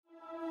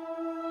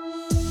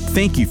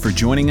Thank you for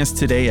joining us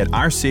today at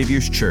Our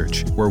Savior's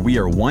Church, where we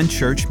are one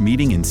church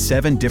meeting in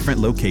 7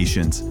 different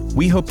locations.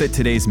 We hope that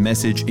today's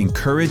message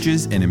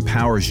encourages and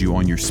empowers you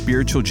on your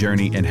spiritual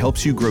journey and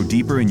helps you grow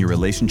deeper in your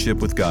relationship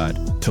with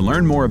God. To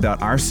learn more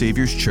about Our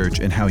Savior's Church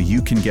and how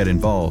you can get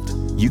involved,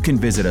 you can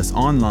visit us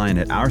online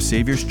at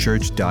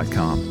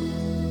oursaviourschurch.com.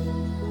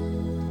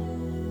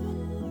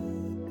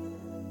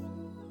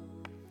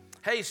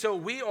 Hey, so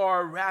we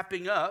are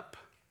wrapping up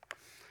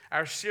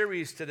our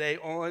series today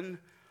on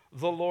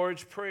the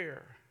Lord's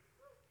Prayer.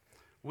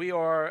 We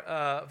are,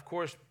 of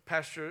course,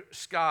 Pastor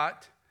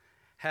Scott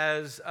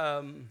has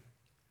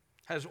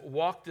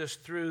walked us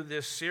through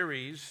this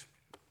series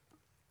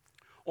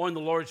on the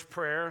Lord's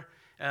Prayer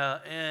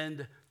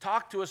and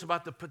talked to us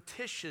about the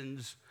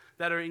petitions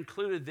that are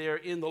included there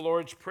in the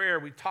Lord's Prayer.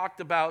 We talked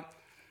about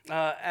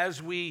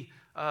as we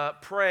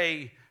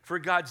pray for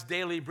God's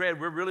daily bread,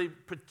 we're really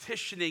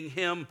petitioning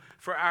Him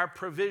for our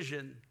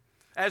provision.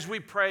 As we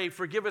pray,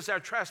 forgive us our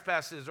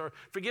trespasses or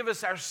forgive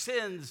us our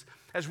sins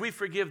as we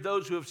forgive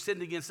those who have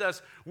sinned against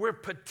us, we're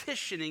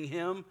petitioning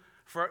Him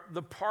for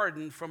the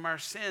pardon from our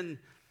sin.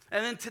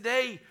 And then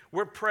today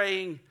we're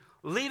praying,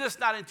 lead us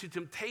not into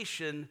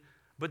temptation,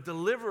 but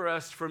deliver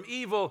us from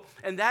evil.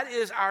 And that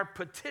is our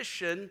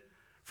petition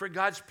for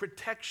God's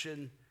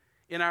protection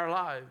in our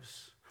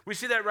lives. We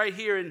see that right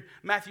here in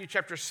Matthew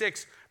chapter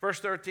 6, verse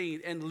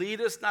 13. And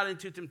lead us not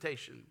into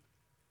temptation,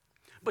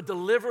 but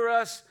deliver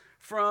us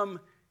from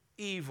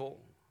evil.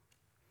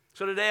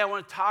 So today I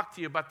want to talk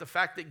to you about the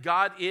fact that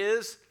God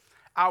is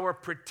our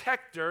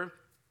protector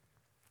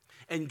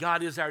and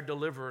God is our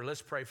deliverer.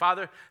 Let's pray.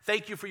 Father,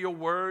 thank you for your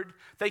word.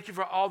 Thank you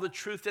for all the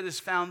truth that is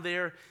found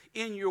there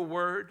in your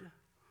word.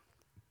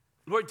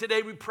 Lord,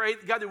 today we pray,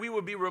 God, that we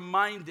will be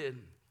reminded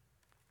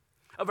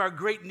of our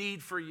great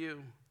need for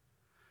you.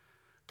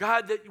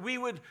 God, that we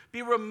would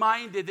be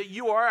reminded that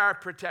you are our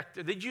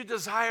protector, that you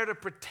desire to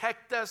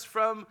protect us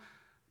from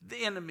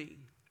the enemy.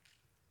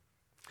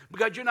 But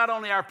God, you're not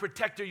only our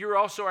protector, you're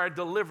also our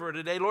deliverer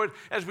today. Lord,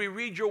 as we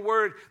read your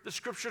word, the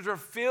scriptures are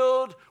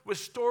filled with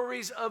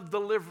stories of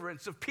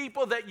deliverance, of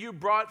people that you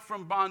brought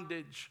from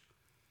bondage.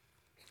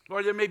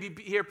 Lord, there may be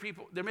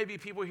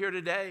people here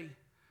today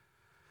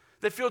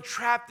that feel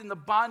trapped in the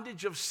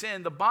bondage of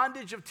sin, the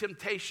bondage of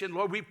temptation.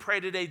 Lord, we pray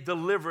today,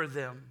 deliver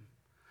them.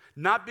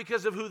 Not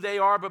because of who they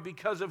are, but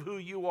because of who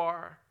you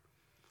are.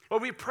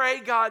 Lord, we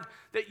pray, God,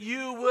 that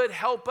you would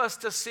help us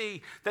to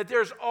see that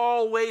there's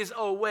always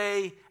a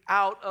way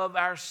out of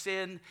our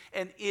sin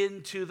and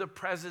into the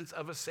presence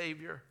of a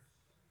Savior.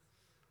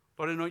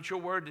 Lord, anoint your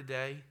word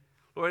today.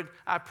 Lord,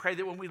 I pray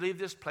that when we leave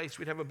this place,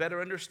 we'd have a better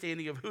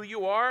understanding of who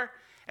you are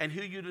and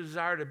who you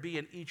desire to be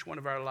in each one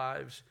of our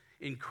lives.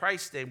 In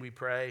Christ's name we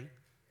pray.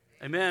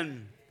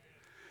 Amen.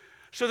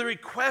 So the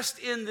request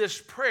in this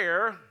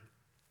prayer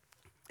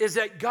is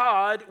that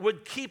God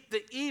would keep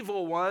the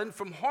evil one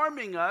from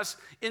harming us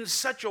in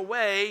such a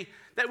way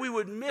that we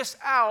would miss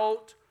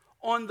out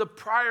on the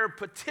prior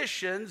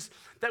petitions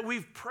that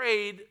we've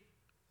prayed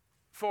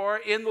for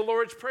in the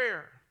Lord's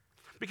Prayer.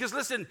 Because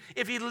listen,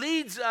 if he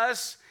leads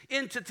us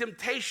into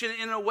temptation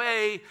in a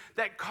way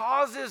that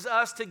causes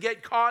us to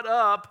get caught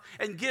up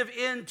and give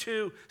in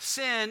to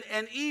sin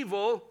and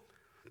evil,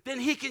 then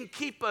he can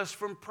keep us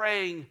from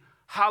praying,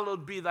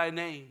 hallowed be thy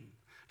name.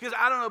 Because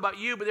I don't know about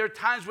you, but there are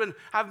times when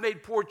I've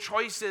made poor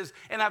choices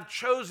and I've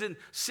chosen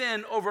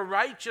sin over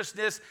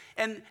righteousness,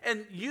 and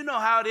you know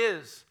how it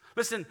is.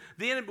 Listen,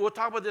 the enemy, we'll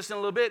talk about this in a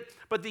little bit,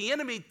 but the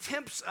enemy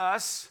tempts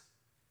us,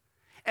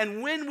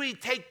 and when we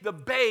take the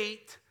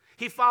bait,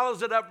 he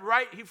follows it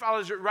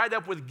right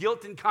up with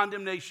guilt and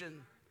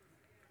condemnation,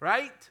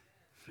 right?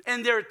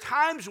 And there are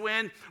times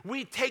when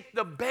we take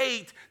the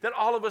bait that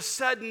all of a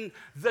sudden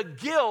the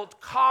guilt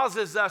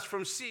causes us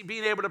from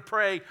being able to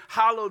pray,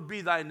 hallowed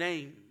be thy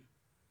name.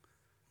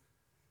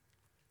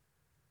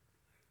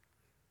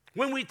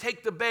 When we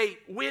take the bait,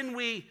 when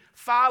we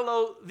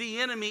follow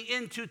the enemy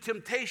into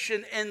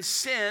temptation and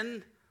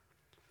sin,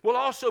 we'll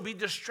also be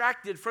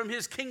distracted from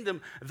his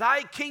kingdom.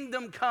 Thy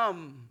kingdom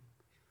come.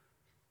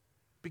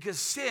 Because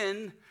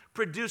sin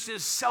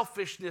produces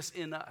selfishness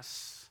in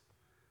us.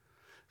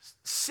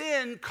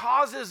 Sin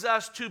causes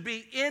us to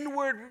be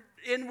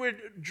inward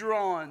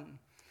drawn.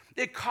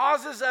 It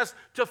causes us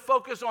to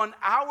focus on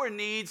our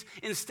needs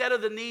instead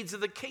of the needs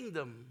of the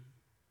kingdom.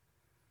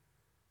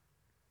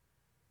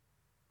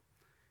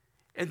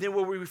 And then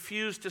we'll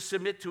refuse to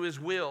submit to his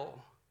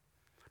will.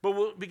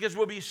 Because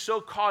we'll be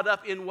so caught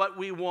up in what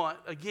we want.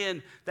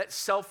 Again, that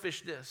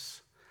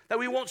selfishness. That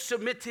we won't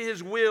submit to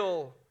his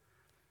will.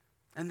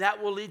 And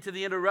that will lead to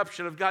the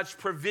interruption of God's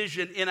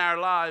provision in our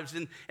lives.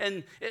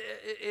 And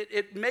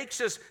it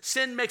makes us,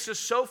 sin makes us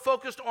so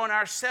focused on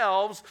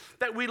ourselves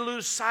that we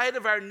lose sight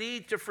of our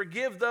need to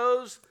forgive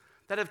those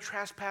that have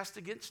trespassed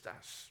against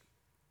us.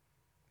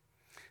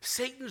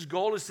 Satan's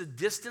goal is to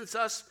distance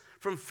us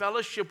from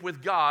fellowship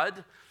with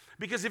God,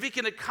 because if he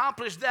can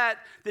accomplish that,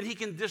 then he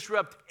can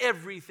disrupt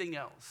everything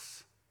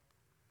else.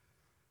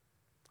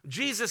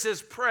 Jesus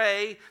says,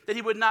 pray that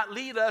he would not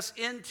lead us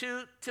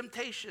into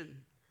temptation.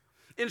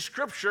 in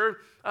Scripture,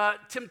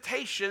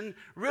 temptation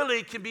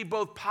really can be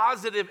both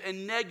positive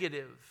and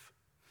negative.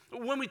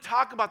 When we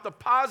talk about the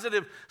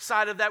positive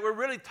side of that, we're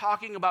really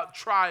talking about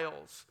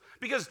trials.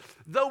 Because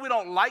though we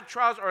don't like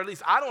trials, or at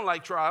least I don't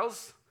like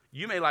trials,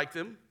 you may like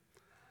them,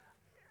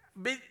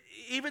 but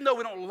even though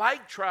we don't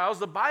like trials,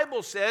 the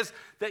Bible says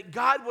that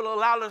God will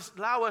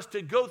allow us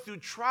to go through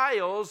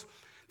trials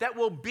that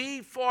will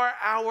be for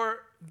our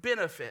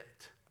benefit.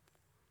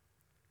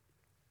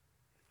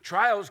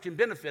 Trials can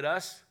benefit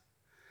us.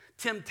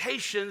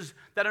 Temptations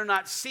that are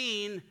not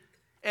seen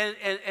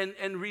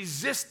and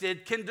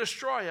resisted can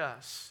destroy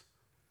us.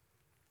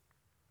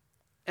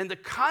 And the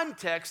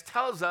context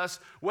tells us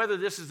whether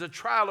this is a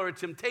trial or a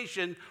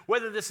temptation,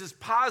 whether this is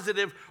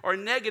positive or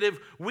negative.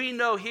 We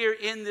know here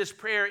in this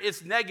prayer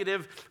it's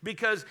negative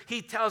because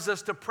he tells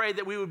us to pray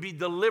that we would be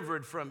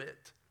delivered from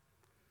it.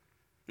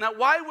 Now,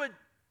 why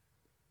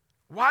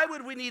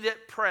would we need to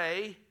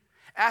pray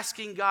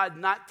asking God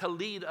not to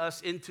lead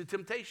us into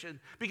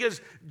temptation?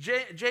 Because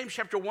James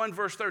chapter 1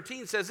 verse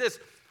 13 says this,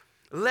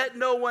 let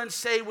no one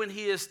say when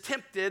he is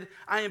tempted,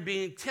 I am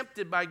being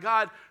tempted by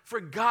God, for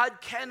God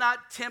cannot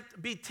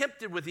be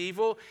tempted with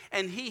evil,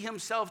 and he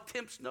himself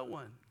tempts no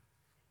one.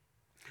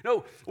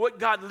 No, what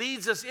God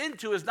leads us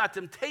into is not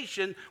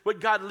temptation. What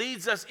God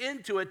leads us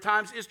into at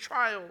times is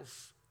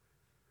trials.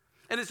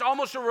 And it's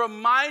almost a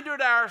reminder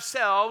to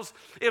ourselves,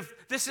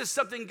 if this is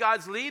something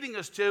God's leading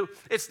us to,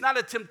 it's not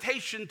a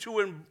temptation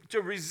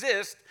to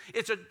resist.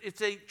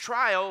 It's a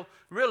trial,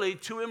 really,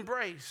 to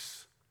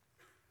embrace.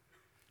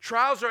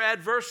 Trials are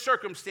adverse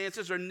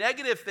circumstances or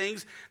negative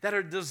things that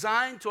are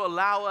designed to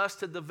allow us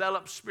to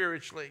develop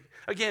spiritually.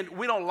 Again,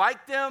 we don't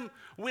like them,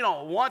 we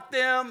don't want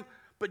them,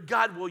 but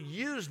God will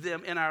use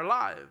them in our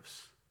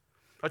lives.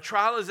 A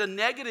trial is a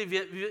negative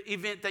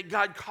event that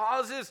God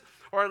causes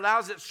or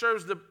allows that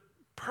serves the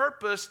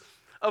purpose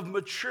of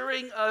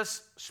maturing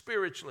us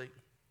spiritually.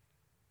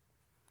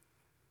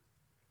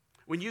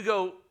 When you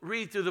go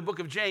read through the book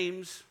of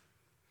James,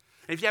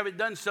 if you haven't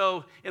done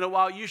so in a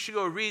while, you should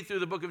go read through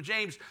the book of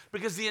James,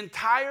 because the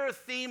entire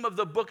theme of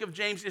the book of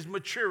James is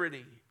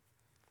maturity,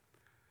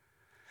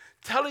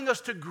 telling us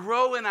to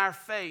grow in our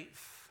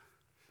faith.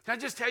 Can I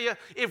just tell you,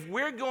 if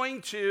we're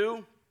going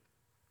to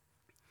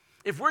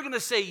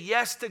say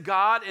yes to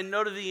God and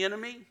no to the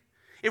enemy,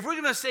 if we're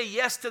going to say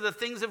yes to the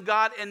things of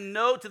God and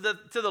no to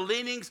the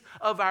leanings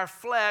of our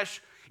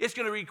flesh, it's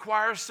going to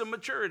require some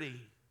maturity.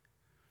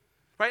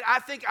 Right? I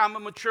think I'm a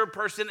mature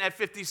person at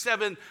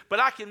 57, but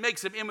I can make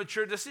some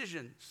immature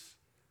decisions.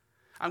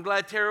 I'm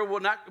glad Tara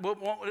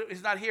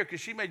is not here,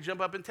 because she may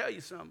jump up and tell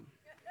you something.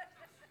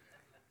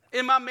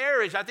 In my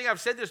marriage, I think I've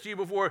said this to you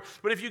before,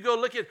 but if you go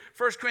look at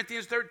 1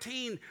 Corinthians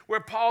 13, where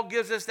Paul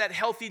gives us that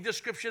healthy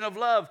description of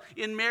love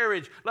in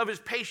marriage. Love is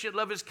patient,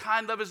 love is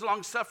kind, love is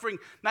long-suffering,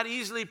 not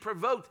easily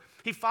provoked.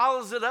 He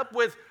follows it up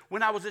with,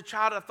 when I was a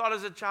child, I thought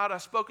as a child, I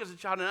spoke as a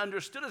child, and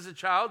understood as a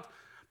child.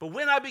 But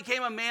when I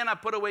became a man, I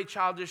put away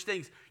childish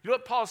things. You know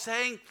what Paul's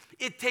saying?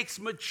 It takes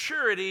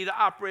maturity to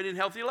operate in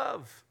healthy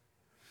love.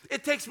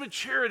 It takes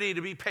maturity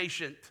to be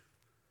patient.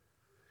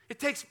 It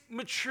takes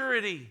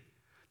maturity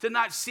to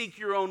not seek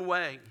your own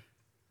way.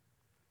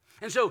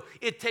 And so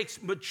it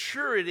takes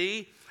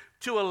maturity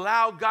to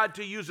allow God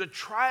to use a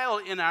trial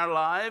in our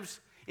lives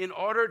in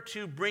order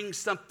to bring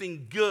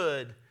something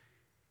good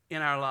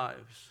in our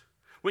lives.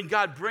 When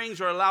God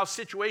brings or allows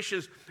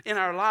situations in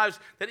our lives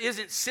that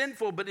isn't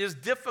sinful but is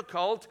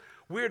difficult,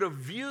 we're to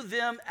view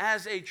them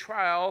as a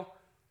trial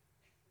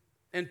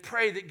and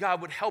pray that God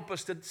would help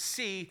us to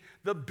see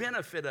the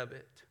benefit of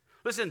it.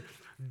 Listen,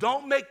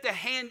 don't mistake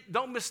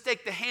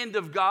the hand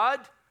of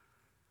God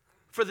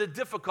for the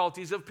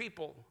difficulties of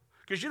people.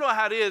 Because you know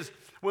how it is.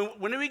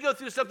 When we go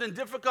through something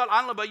difficult, I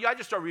don't know about you, I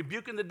just start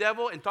rebuking the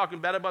devil and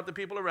talking bad about the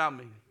people around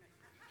me.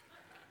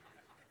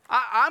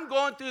 I'm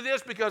going through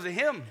this because of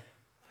him.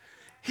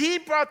 He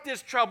brought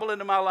this trouble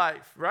into my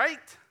life, right?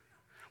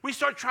 We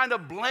start trying to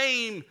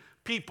blame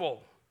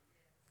people.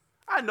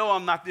 I know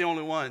I'm not the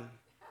only one,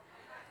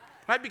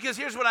 right? Because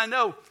here's what I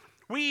know.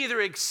 We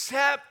either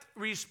accept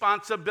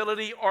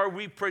responsibility or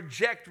we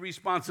project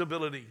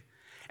responsibility.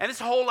 And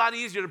it's a whole lot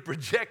easier to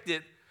project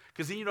it,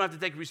 because then you don't have to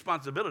take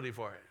responsibility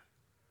for it.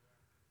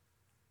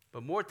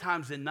 But more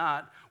times than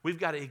not, we've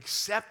got to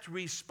accept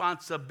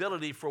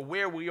responsibility for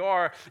where we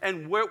are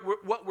and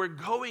what we're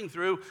going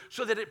through,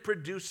 so that it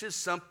produces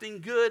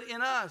something good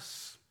in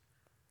us.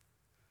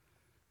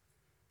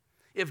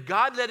 If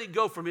God let it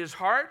go from his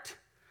heart,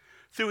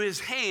 through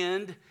his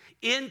hand,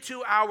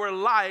 into our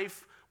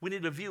life, we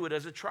need to view it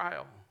as a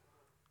trial.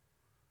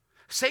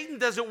 Satan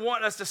doesn't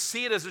want us to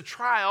see it as a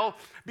trial,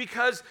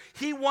 because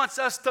he wants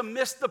us to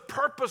miss the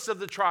purpose of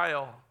the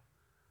trial.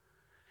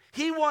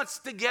 He wants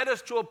to get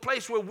us to a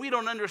place where we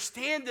don't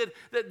understand it,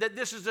 that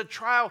this is a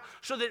trial,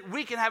 so that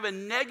we can have a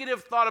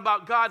negative thought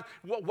about God.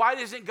 Why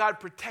isn't God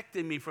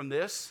protecting me from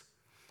this?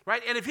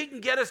 Right? And if he can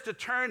get us to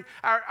turn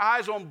our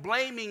eyes on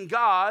blaming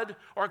God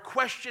or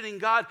questioning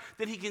God,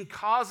 then he can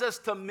cause us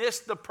to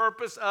miss the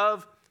purpose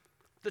of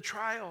the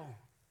trial.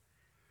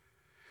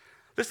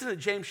 Listen to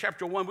James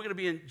chapter 1. We're going to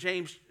be in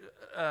James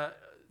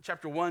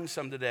chapter 1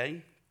 some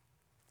today.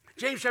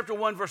 James chapter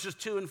 1, verses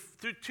 2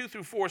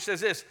 through 4 says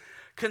this: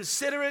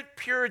 "Consider it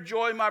pure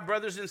joy, my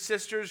brothers and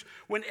sisters,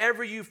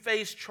 whenever you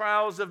face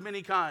trials of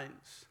many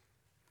kinds,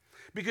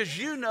 because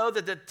you know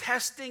that the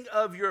testing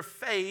of your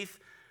faith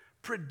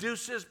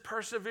produces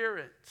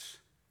perseverance.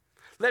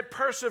 Let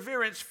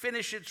perseverance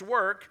finish its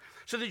work,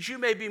 so that you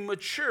may be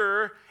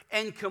mature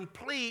and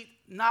complete,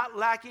 not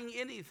lacking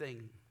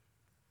anything."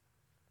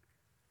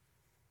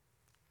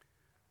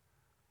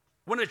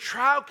 When a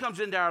trial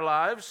comes into our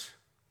lives,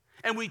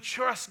 and we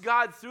trust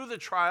God through the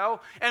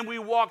trial, and we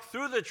walk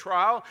through the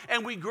trial,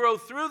 and we grow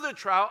through the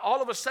trial,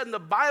 all of a sudden the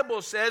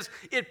Bible says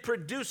it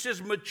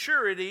produces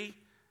maturity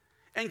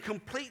and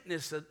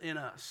completeness in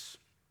us.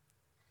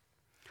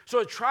 So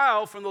a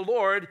trial from the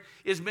Lord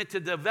is meant to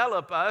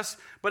develop us,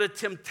 but a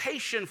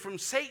temptation from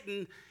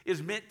Satan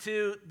is meant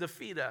to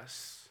defeat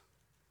us.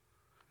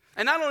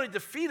 And not only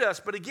defeat us,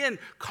 but again,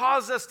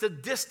 cause us to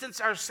distance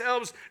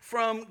ourselves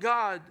from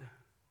God.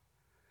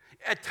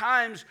 At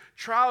times,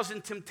 trials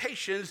and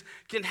temptations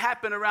can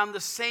happen around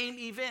the same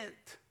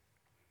event.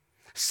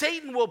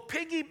 Satan will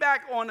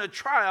piggyback on a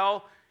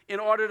trial in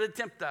order to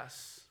tempt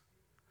us.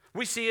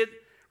 We see it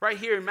right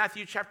here in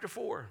Matthew chapter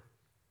 4.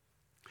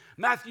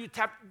 Matthew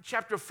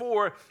chapter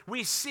 4,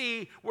 we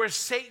see where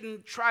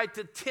Satan tried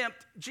to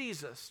tempt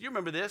Jesus. You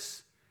remember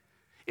this?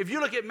 If you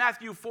look at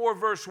Matthew 4,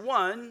 verse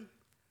 1,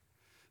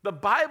 the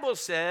Bible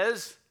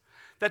says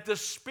that the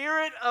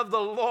Spirit of the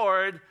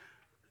Lord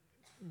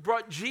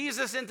brought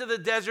Jesus into the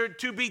desert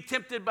to be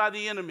tempted by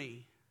the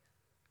enemy.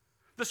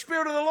 The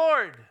Spirit of the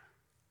Lord.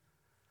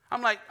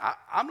 I'm like,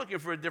 I'm looking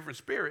for a different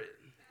spirit,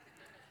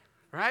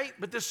 right?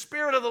 But the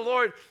Spirit of the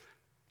Lord,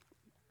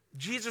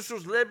 Jesus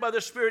was led by the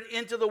Spirit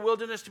into the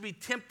wilderness to be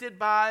tempted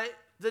by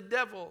the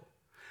devil.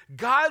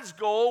 God's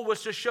goal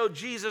was to show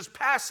Jesus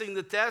passing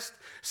the test.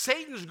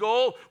 Satan's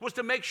goal was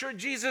to make sure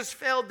Jesus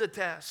failed the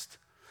test.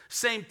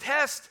 Same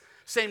test,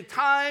 same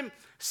time,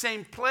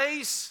 same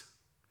place.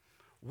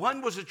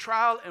 One was a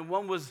trial and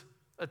one was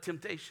a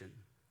temptation.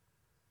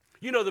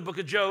 You know the book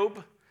of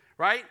Job,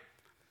 right?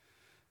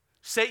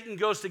 Satan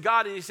goes to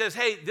God and he says,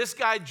 hey, this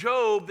guy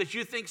Job that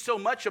you think so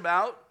much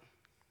about,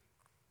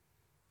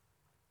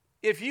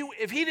 if he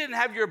didn't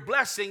have your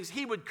blessings,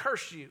 he would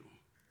curse you.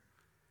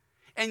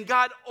 And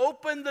God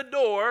opened the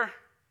door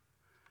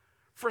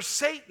for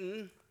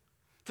Satan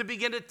to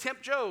begin to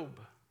tempt Job.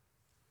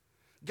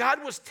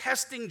 God was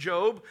testing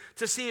Job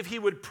to see if he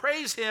would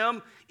praise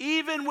him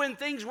even when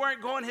things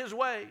weren't going his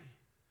way.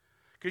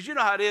 Because you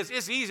know how it is.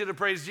 It's easy to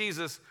praise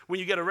Jesus when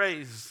you get a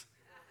raise.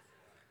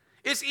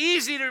 It's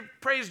easy to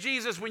praise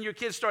Jesus when your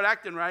kids start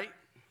acting right.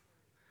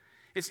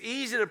 It's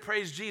easy to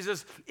praise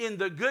Jesus in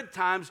the good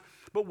times,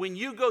 but when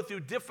you go through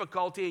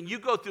difficulty and you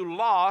go through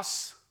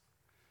loss,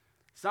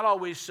 it's not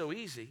always so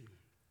easy.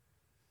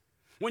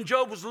 When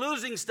Job was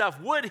losing stuff,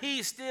 would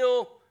he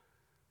still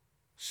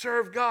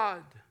serve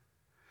God?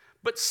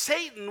 But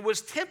Satan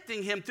was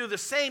tempting him through the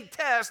same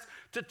test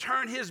to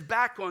turn his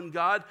back on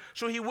God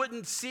so he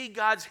wouldn't see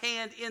God's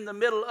hand in the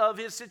middle of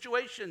his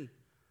situation.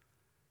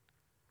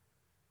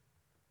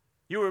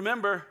 You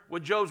remember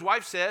what Job's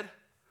wife said?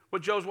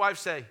 What Job's wife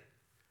say?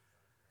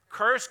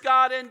 Curse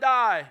God and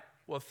die.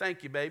 Well,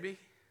 thank you, baby.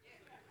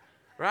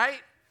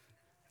 Right?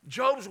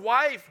 Job's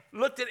wife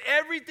looked at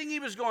everything he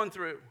was going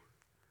through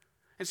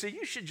and said,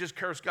 you should just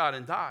curse God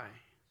and die.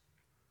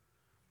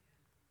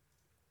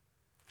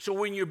 So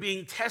when you're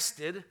being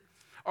tested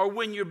or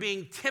when you're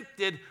being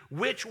tempted,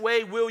 which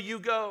way will you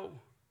go?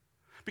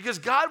 Because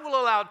God will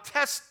allow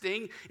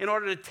testing in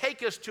order to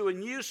take us to a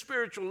new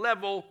spiritual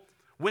level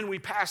when we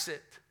pass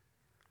it.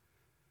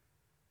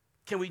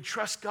 Can we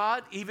trust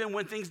God even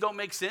when things don't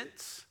make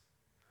sense?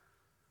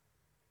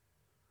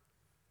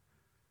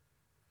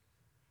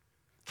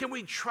 Can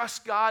we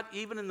trust God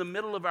even in the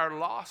middle of our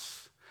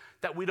loss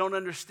that we don't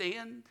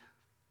understand?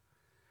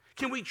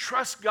 Can we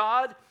trust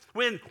God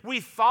when we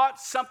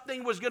thought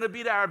something was going to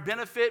be to our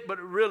benefit, but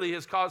it really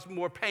has caused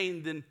more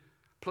pain than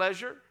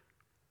pleasure?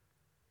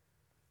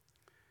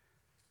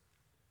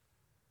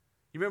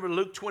 You remember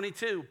Luke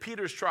 22,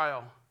 Peter's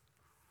trial.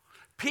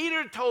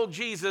 Peter told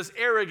Jesus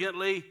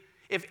arrogantly,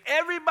 if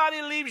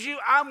everybody leaves you,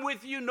 I'm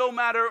with you no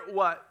matter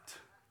what.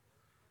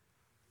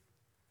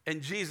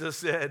 And Jesus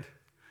said,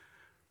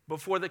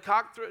 before the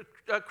cock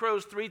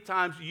crows 3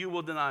 times, you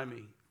will deny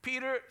me.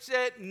 Peter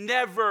said,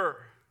 never.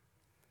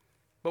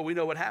 But we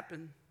know what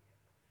happened.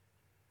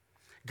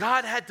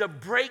 God had to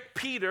break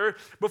Peter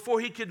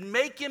before he could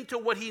make him to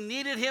what he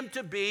needed him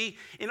to be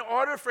in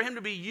order for him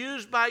to be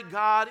used by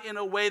God in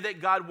a way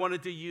that God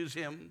wanted to use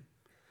him.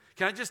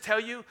 Can I just tell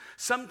you,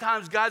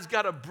 sometimes God's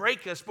got to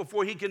break us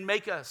before he can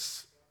make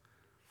us.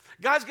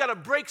 God's got to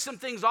break some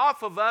things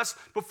off of us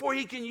before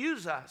he can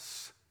use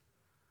us.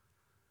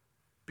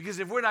 Because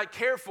if we're not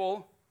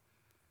careful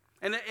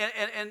and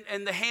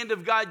the hand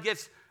of God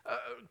gets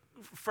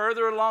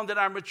further along than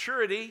our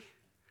maturity,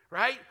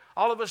 right?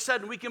 All of a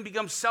sudden, we can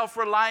become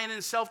self-reliant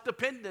and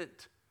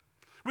self-dependent.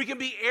 We can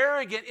be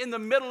arrogant in the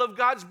middle of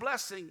God's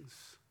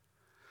blessings.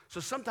 So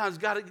sometimes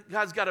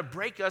God's got to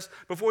break us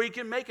before he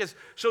can make us.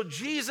 So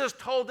Jesus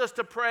told us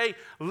to pray,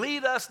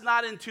 lead us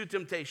not into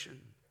temptation.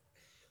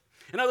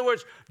 In other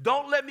words,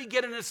 don't let me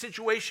get in a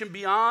situation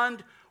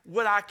beyond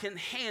what I can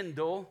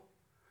handle,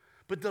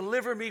 but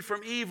deliver me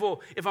from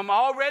evil. If I'm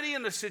already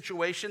in a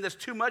situation that's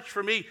too much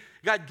for me,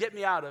 God, get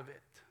me out of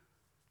it.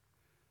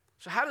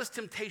 So how does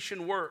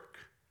temptation work?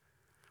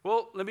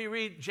 Well, let me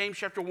read James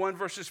chapter 1,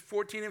 verses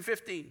 14 and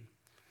 15.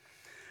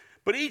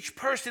 But each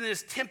person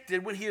is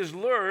tempted when he is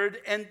lured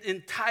and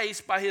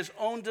enticed by his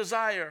own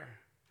desire.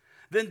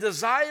 Then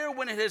desire,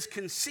 when it has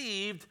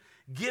conceived,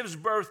 gives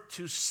birth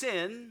to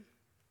sin.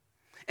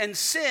 And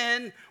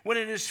sin, when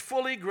it is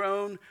fully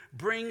grown,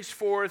 brings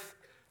forth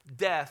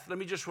death. Let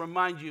me just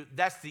remind you,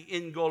 that's the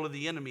end goal of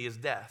the enemy, is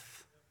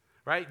death.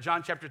 Right?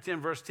 John chapter 10,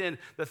 verse 10,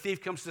 the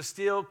thief comes to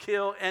steal,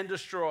 kill, and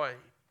destroy.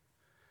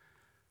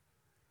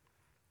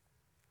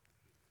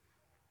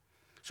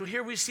 So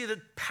here we see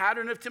the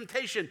pattern of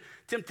temptation.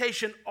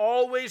 Temptation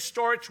always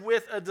starts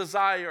with a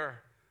desire,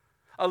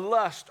 a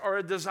lust or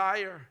a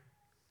desire.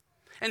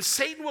 And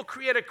Satan will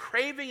create a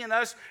craving in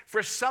us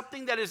for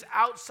something that is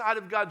outside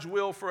of God's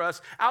will for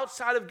us,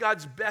 outside of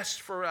God's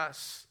best for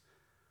us.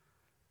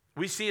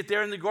 We see it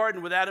there in the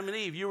garden with Adam and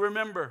Eve. You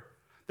remember,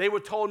 they were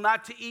told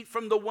not to eat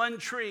from the one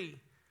tree.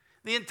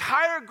 The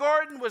entire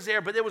garden was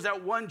there, but there was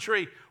that one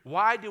tree.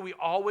 Why do we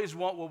always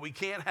want what we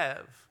can't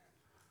have?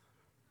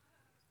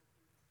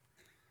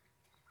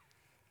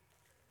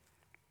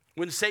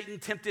 When Satan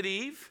tempted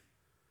Eve,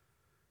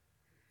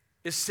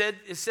 it said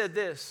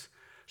this.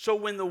 So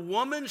when the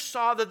woman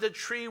saw that the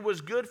tree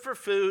was good for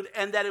food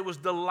and that it was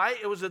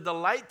a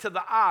delight to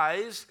the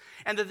eyes,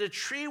 and that the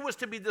tree was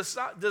to be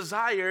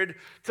desired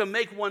to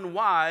make one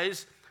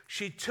wise,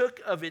 she took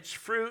of its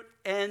fruit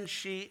and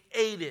she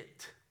ate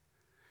it.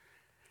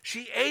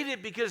 She ate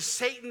it because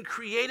Satan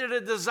created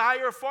a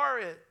desire for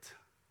it.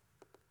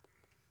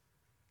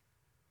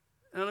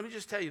 Now let me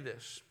just tell you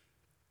this.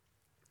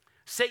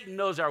 Satan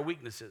knows our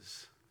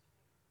weaknesses.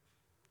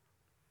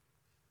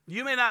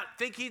 You may not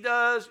think he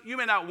does. You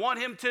may not want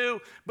him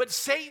to. But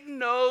Satan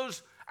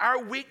knows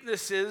our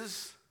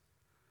weaknesses.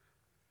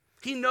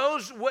 He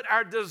knows what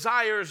our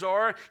desires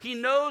are. He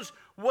knows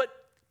what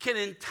can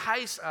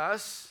entice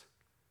us.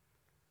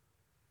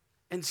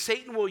 And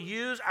Satan will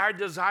use our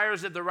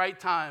desires at the right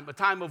time. A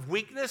time of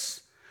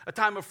weakness, a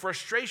time of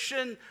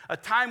frustration, a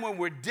time when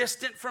we're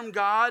distant from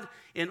God,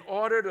 in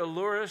order to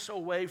lure us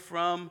away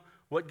from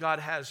what God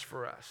has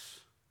for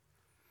us.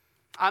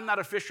 I'm not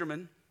a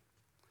fisherman,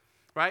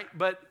 right?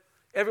 But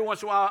every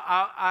once in a while,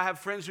 I have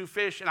friends who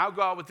fish, and I'll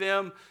go out with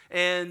them,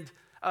 and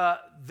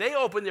they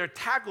open their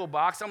tackle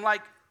box. I'm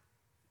like,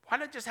 why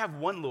not just have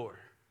one lure?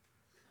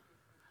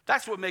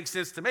 That's what makes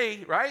sense to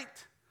me, right?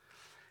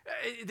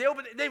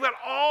 They've got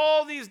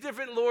all these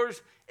different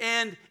lures,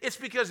 and it's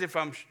because if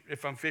I'm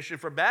fishing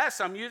for bass,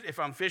 if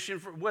I'm fishing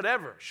for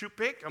whatever, shoot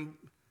pick, I'm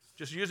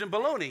just using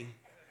baloney,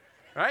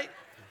 right?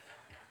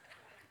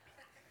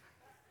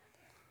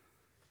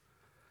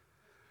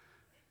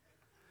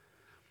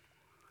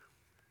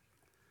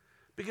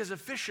 Because a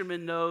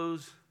fisherman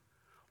knows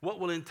what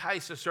will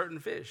entice a certain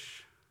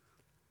fish.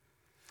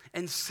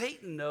 And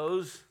Satan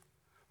knows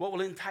what will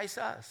entice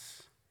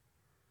us.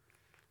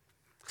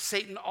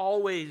 Satan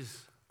always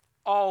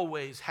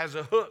has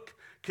a hook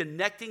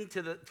connected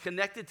to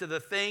the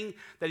thing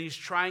that he's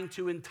trying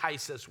to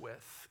entice us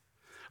with.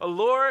 A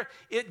lure,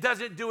 it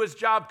doesn't do its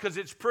job because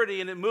it's pretty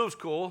and it moves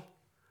cool.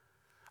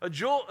 A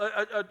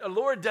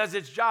lure does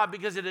its job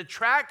because it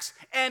attracts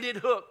and it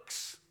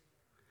hooks.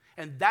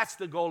 And that's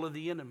the goal of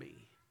the enemy.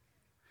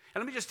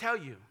 And let me just tell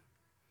you,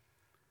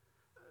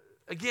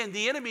 again,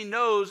 the enemy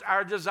knows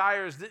our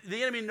desires.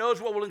 The enemy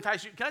knows what will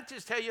entice you. Can I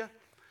just tell you,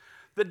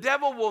 the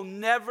devil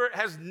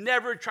has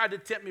never tried to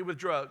tempt me with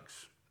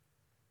drugs.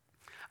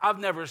 I've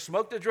never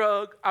smoked a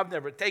drug. I've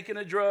never taken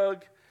a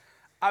drug.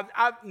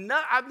 I've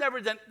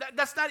never done,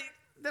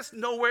 that's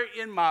nowhere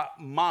in my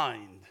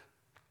mind,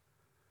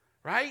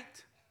 right?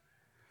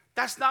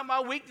 That's not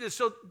my weakness.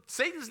 So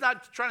Satan's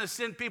not trying to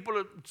send people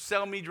to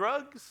sell me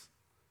drugs.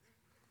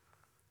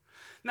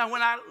 Now,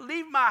 when I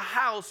leave my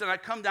house and I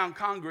come down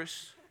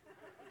Congress,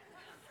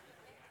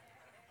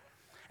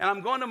 and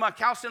I'm going to my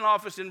counseling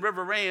office in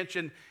River Ranch,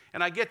 and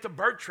I get to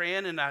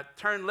Bertrand, and I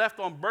turn left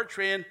on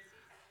Bertrand,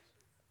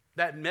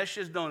 that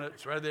Mesh's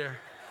Donuts right there.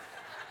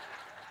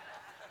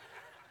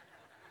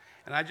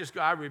 And I just go,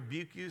 I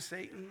rebuke you,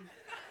 Satan.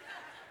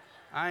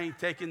 I ain't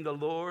taking the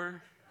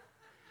lure,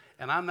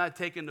 and I'm not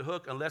taking the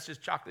hook unless it's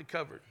chocolate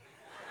covered.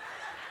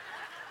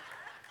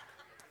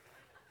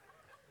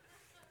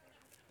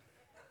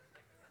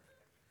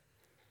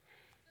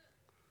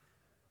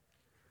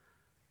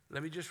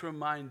 Let me just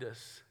remind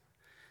us,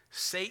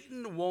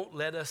 Satan won't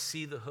let us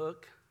see the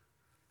hook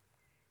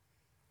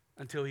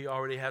until he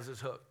already has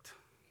us hooked.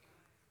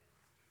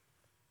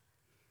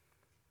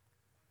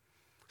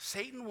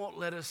 Satan won't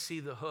let us see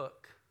the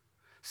hook.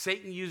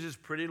 Satan uses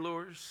pretty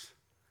lures.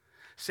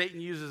 Satan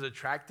uses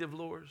attractive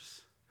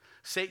lures.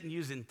 Satan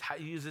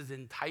uses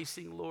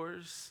enticing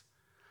lures.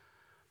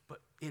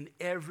 But in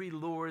every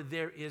lure,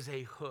 there is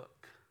a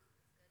hook.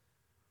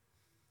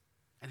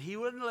 And he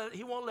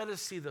won't let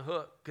us see the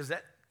hook because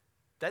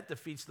that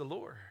defeats the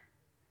lure.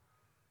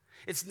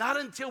 It's not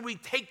until we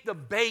take the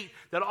bait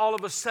that all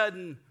of a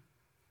sudden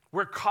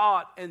we're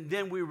caught, and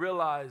then we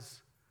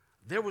realize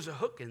there was a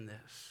hook in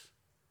this.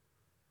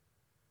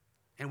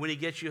 And when he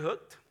gets you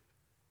hooked,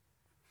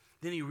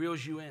 then he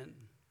reels you in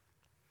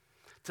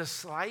to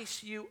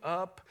slice you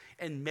up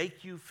and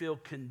make you feel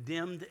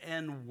condemned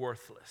and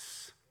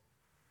worthless.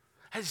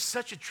 That's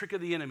such a trick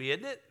of the enemy,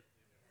 isn't it?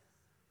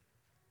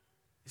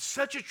 It's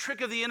such a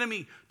trick of the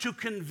enemy to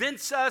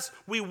convince us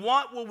we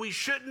want what we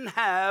shouldn't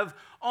have,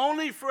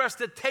 only for us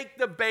to take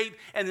the bait,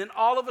 and then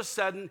all of a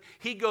sudden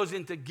he goes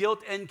into guilt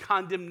and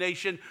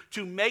condemnation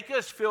to make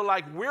us feel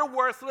like we're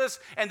worthless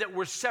and that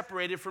we're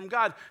separated from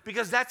God,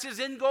 because that's his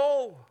end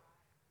goal.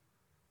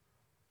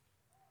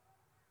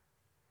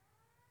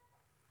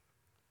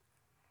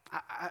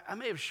 I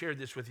may have shared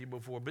this with you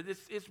before, but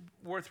it's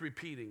worth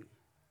repeating.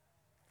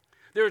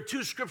 There are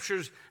two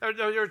scriptures,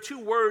 there are two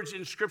words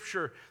in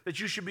Scripture that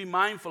you should be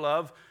mindful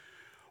of.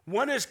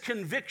 One is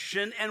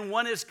conviction and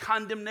one is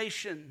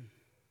condemnation.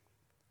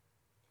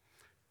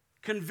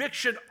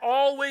 Conviction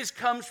always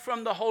comes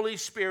from the Holy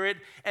Spirit,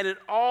 and it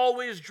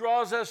always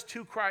draws us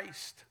to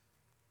Christ.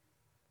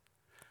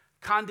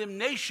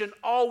 Condemnation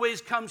always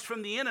comes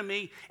from the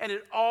enemy, and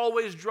it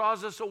always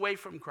draws us away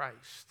from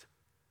Christ.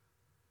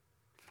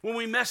 When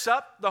we mess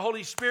up, the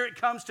Holy Spirit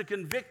comes to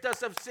convict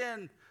us of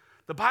sin.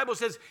 The Bible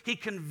says he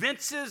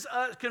convicts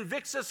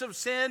us of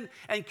sin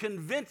and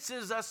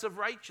convinces us of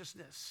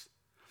righteousness.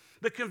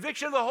 The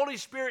conviction of the Holy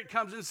Spirit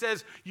comes and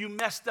says, you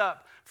messed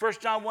up. 1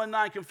 John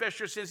 1:9, confess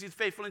your sins, he's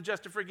faithful and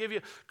just to forgive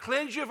you.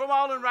 Cleanse you from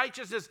all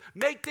unrighteousness.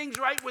 Make things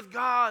right with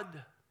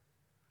God.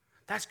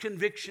 That's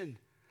conviction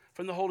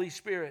from the Holy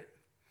Spirit.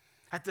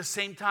 At the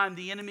same time,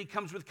 the enemy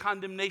comes with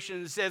condemnation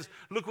and says,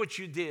 look what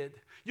you did.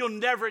 You'll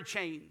never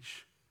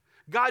change.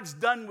 God's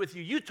done with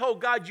you. You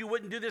told God you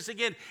wouldn't do this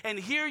again, and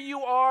here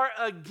you are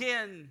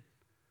again.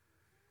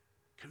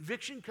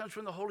 Conviction comes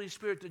from the Holy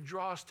Spirit to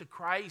draw us to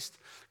Christ.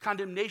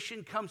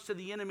 Condemnation comes from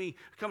the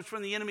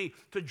enemy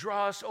to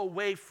draw us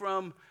away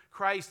from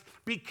Christ.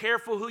 Be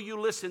careful who you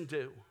listen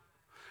to.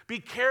 Be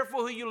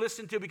careful who you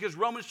listen to, because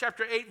Romans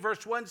chapter 8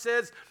 verse 1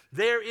 says,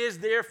 there is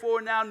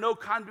therefore now no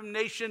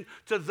condemnation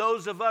to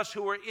those of us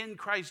who are in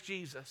Christ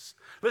Jesus.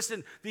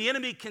 Listen, the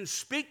enemy can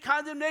speak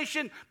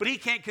condemnation, but he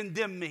can't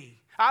condemn me.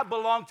 I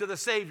belong to the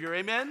Savior,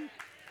 amen?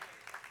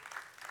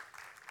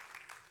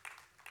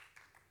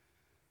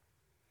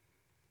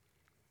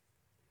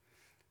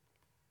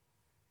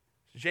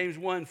 James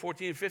 1,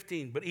 14 and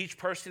 15. But each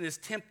person is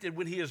tempted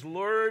when he is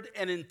lured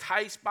and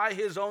enticed by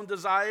his own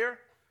desire.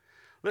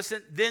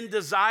 Listen, then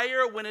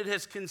desire, when it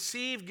has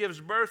conceived, gives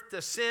birth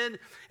to sin,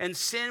 and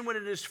sin, when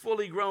it is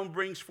fully grown,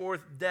 brings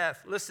forth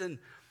death. Listen,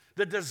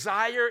 the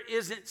desire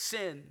isn't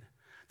sin.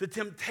 The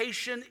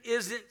temptation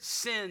isn't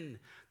sin.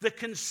 The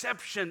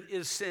conception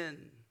is sin.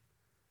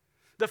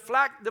 The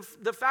fact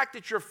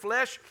that your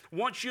flesh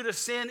wants you to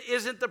sin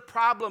isn't the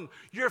problem.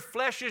 Your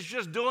flesh is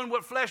just doing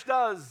what flesh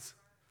does.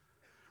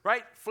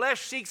 Right?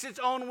 Flesh seeks its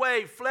own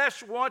way.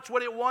 Flesh wants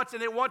what it wants,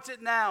 and it wants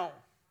it now.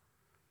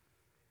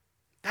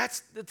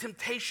 That's the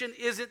temptation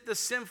isn't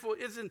sinful.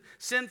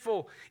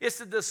 It's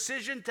the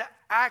decision to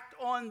act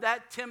on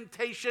that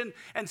temptation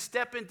and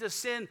step into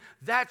sin.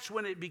 That's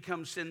when it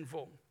becomes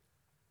sinful.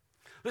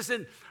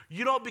 Listen,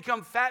 you don't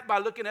become fat by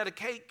looking at a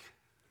cake.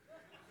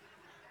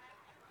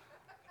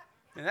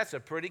 And that's a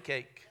pretty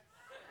cake.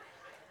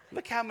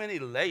 Look how many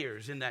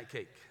layers in that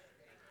cake.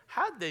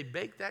 How'd they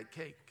bake that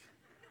cake?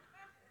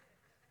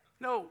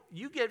 No,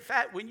 you get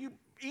fat when you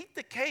eat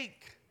the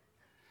cake.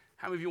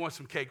 How many of you want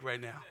some cake right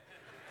now?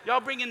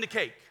 Y'all bring in the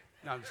cake.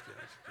 No, I'm just kidding.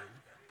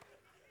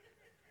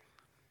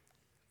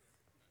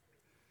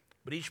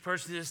 But each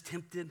person is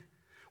tempted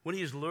when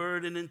he is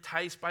lured and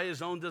enticed by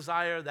his own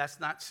desire. That's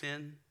not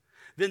sin.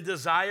 Then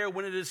desire,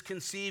 when it is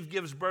conceived,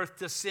 gives birth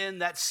to sin.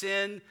 That's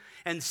sin.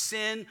 And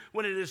sin,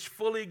 when it is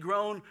fully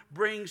grown,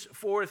 brings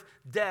forth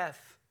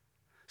death.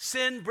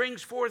 Sin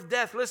brings forth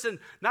death. Listen,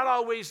 not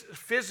always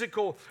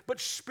physical, but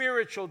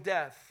spiritual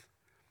death.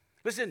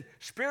 Listen,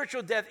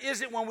 spiritual death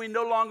isn't when we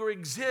no longer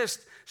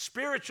exist.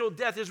 Spiritual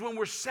death is when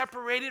we're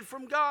separated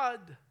from God.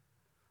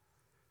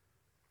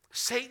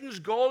 Satan's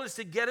goal is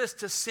to get us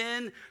to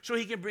sin so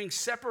he can bring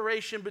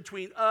separation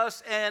between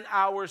us and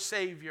our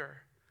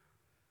Savior.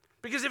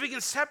 Because if he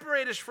can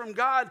separate us from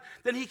God,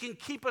 then he can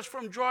keep us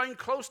from drawing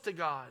close to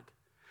God.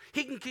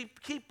 He can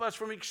keep us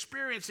from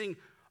experiencing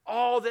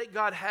all that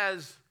God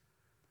has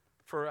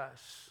for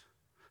us.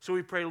 So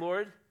we pray,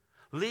 Lord,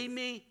 lead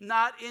me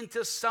not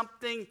into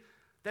something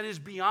that is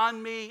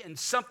beyond me and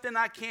something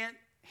I can't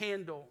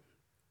handle.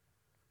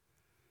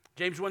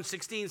 James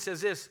 1:16 says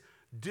this,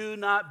 do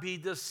not be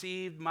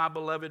deceived, my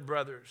beloved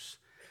brothers.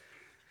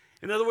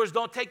 In other words,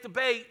 don't take the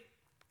bait.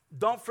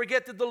 Don't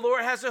forget that the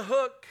Lord has a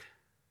hook.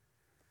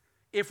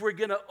 If we're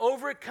going to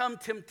overcome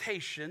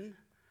temptation,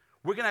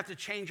 we're going to have to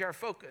change our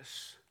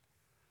focus.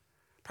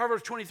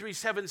 Proverbs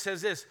 23:7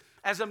 says this,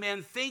 as a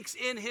man thinks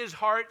in his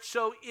heart,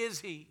 so is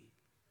he.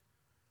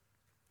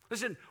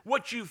 Listen,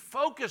 what you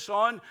focus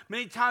on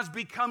many times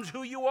becomes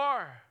who you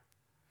are.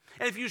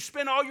 And if you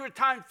spend all your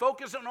time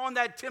focusing on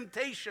that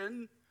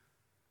temptation,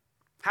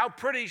 how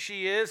pretty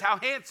she is, how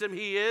handsome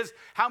he is,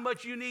 how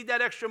much you need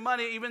that extra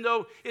money, even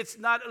though it's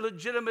not a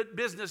legitimate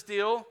business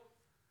deal.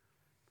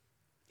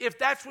 If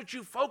that's what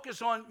you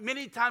focus on,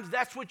 many times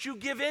that's what you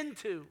give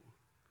into.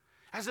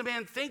 As a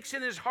man thinks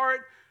in his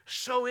heart,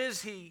 so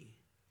is he.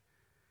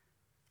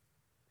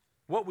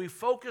 What we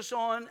focus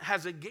on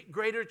has a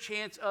greater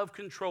chance of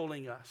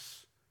controlling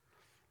us.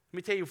 Let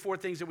me tell you 4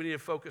 things that we need to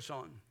focus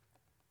on.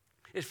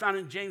 It's found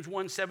in James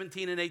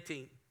 1:17 and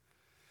 18.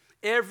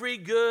 Every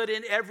good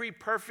and every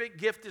perfect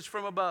gift is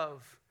from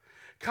above,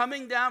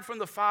 coming down from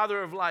the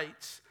Father of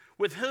lights,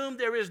 with whom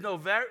there is no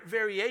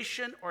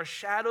variation or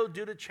shadow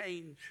due to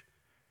change.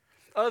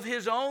 Of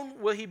his own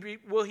will he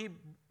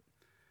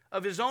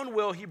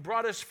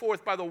brought us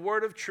forth by the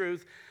word of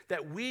truth,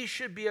 that we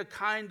should be a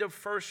kind of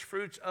first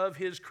fruits of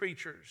his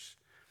creatures.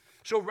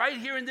 So right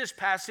here in this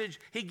passage,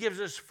 he gives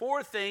us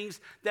 4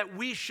 things that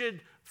we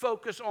should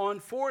focus on,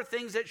 4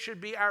 things that should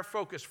be our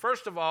focus.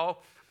 First of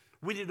all,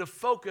 we need to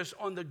focus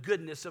on the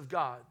goodness of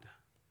God.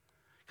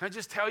 Can I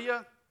just tell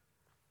you,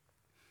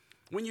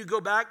 when you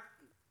go back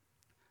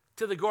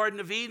to the Garden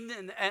of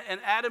Eden and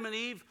Adam and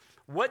Eve,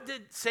 what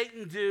did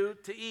Satan do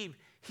to Eve?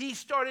 He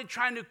started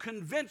trying to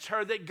convince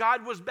her that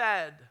God was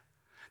bad,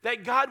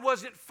 that God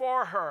wasn't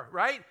for her,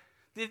 right?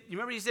 You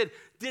remember he said,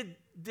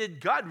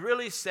 did God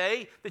really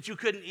say that you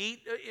couldn't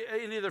eat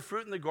any of the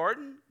fruit in the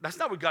garden? That's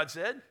not what God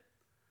said.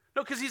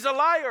 No, because he's a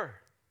liar.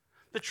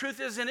 The truth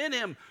isn't in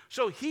him.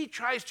 So he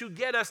tries to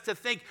get us to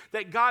think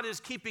that God is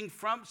keeping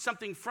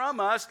something from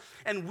us,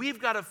 and we've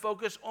got to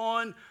focus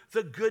on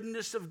the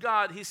goodness of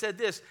God. He said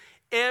this,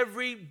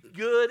 every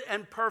good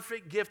and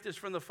perfect gift is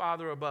from the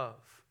Father above.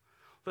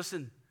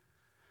 Listen,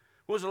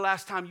 when was the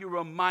last time you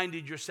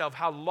reminded yourself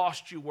how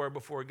lost you were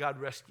before God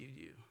rescued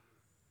you?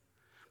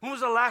 When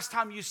was the last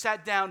time you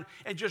sat down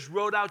and just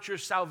wrote out your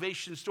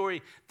salvation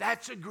story?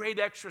 That's a great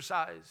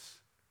exercise.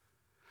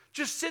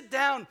 Just sit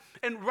down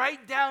and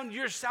write down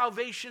your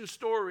salvation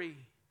story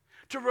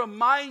to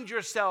remind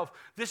yourself,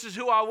 this is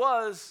who I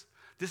was,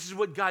 this is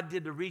what God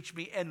did to reach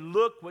me, and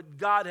look what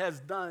God has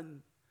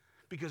done,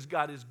 because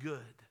God is good,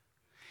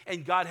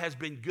 and God has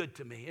been good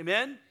to me.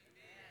 Amen? Amen.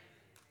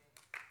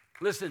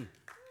 Listen,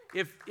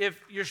 if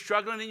you're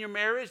struggling in your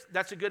marriage,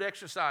 that's a good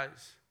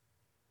exercise.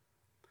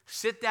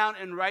 Sit down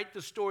and write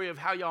the story of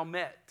how y'all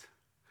met.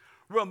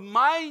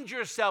 Remind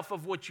yourself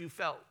of what you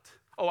felt.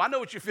 Oh, I know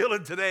what you're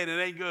feeling today, and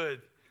it ain't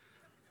good.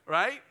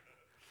 Right?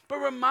 But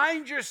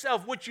remind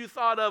yourself what you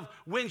thought of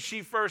when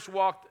she first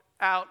walked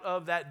out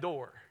of that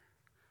door,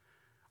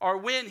 or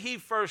when he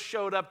first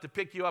showed up to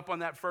pick you up on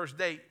that first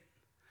date.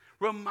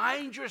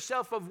 Remind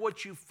yourself of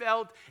what you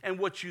felt and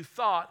what you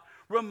thought.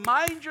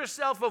 Remind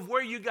yourself of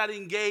where you got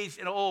engaged,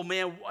 and oh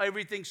man,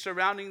 everything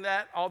surrounding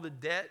that, all the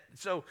debt.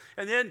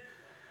 And then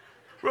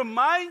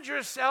remind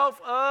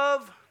yourself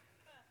of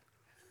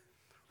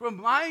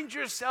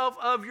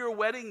your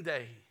wedding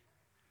day.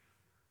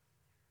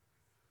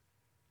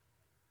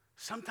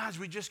 Sometimes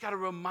we just got to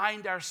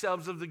remind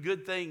ourselves of the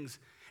good things.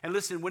 And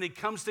listen, when it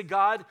comes to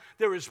God,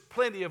 there is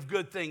plenty of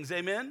good things.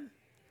 Amen?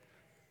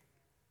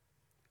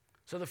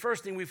 So the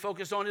first thing we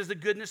focus on is the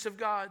goodness of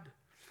God.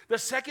 The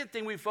second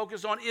thing we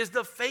focus on is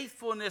the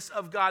faithfulness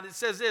of God. It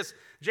says this,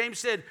 James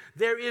said,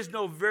 there is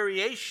no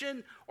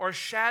variation or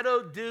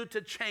shadow due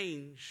to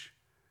change.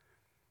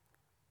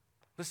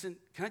 Listen,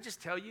 can I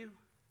just tell you?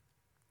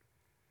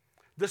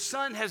 The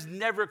sun has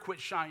never quit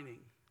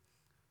shining.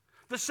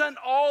 The sun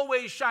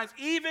always shines.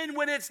 Even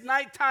when it's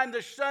nighttime,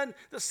 the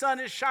sun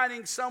is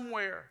shining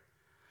somewhere.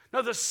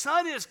 Now, the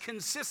sun is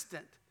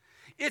consistent.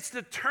 It's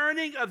the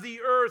turning of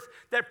the earth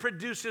that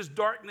produces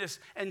darkness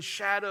and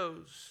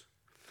shadows.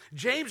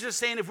 James is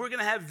saying if we're going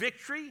to have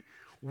victory,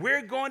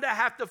 we're going to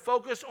have to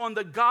focus on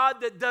the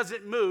God that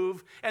doesn't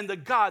move and the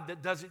God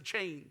that doesn't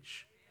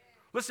change.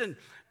 Listen,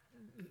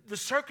 the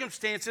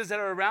circumstances that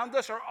are around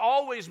us are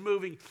always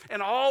moving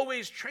and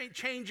always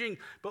changing,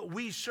 but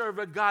we serve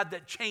a God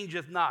that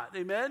changeth not.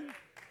 Amen?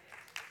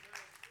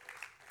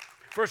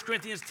 1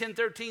 Corinthians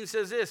 10:13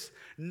 says this,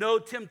 no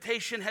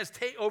temptation has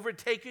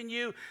overtaken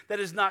you that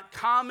is not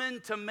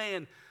common to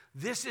man.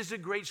 This is a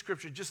great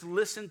scripture. Just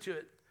listen to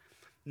it.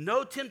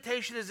 No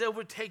temptation has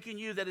overtaken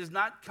you that is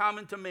not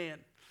common to man.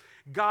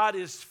 God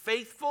is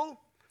faithful,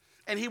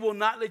 and he will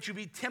not let you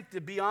be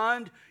tempted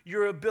beyond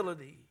your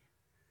ability.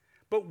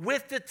 But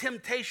with the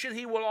temptation,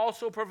 he will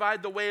also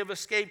provide the way of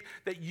escape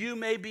that you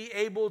may be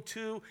able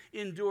to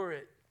endure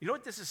it. You know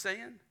what this is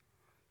saying?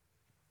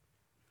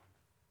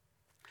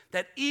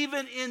 That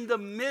even in the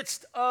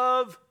midst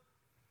of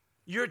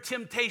your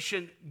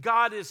temptation,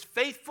 God is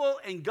faithful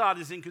and God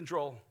is in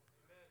control.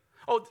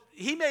 Oh,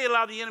 he may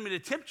allow the enemy to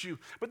tempt you,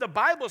 but the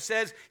Bible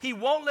says he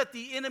won't let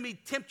the enemy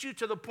tempt you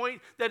to the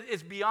point that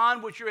it's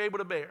beyond what you're able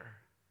to bear.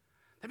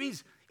 That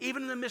means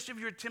even in the midst of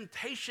your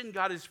temptation,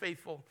 God is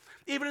faithful.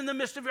 Even in the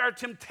midst of our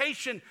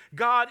temptation,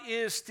 God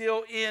is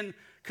still in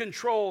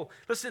control.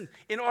 Listen,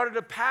 in order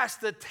to pass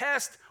the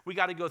test, we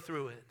got to go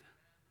through it.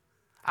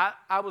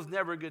 I was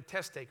never a good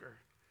test taker,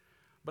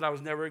 but I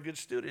was never a good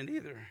student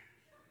either,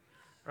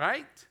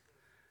 right?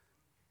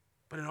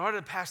 But in order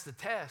to pass the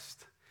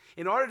test,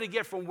 in order to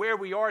get from where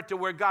we are to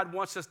where God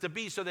wants us to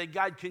be so that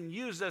God can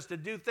use us to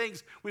do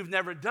things we've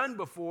never done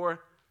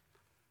before,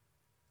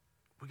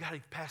 we got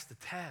to pass the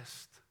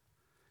test.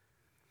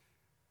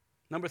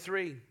 Number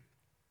 3.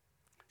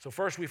 So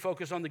first we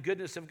focus on the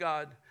goodness of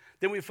God.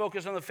 Then we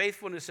focus on the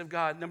faithfulness of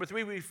God. Number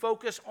 3, we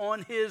focus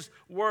on his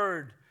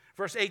word.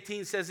 Verse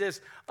 18 says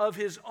this, of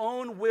his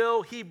own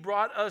will he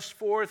brought us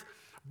forth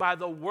by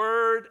the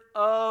word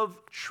of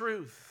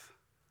truth.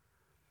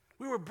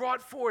 We were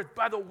brought forth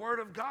by the word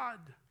of God.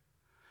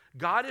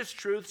 God is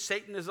truth,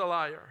 Satan is a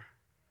liar.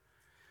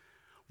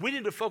 We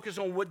need to focus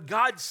on what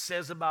God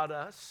says about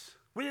us.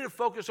 We need to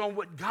focus on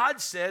what God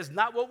says,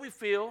 not what we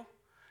feel,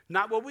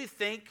 not what we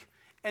think,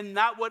 and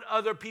not what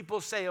other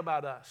people say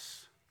about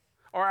us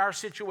or our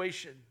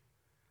situation.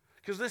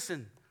 Because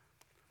listen,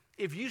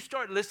 if you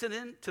start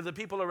listening to the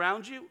people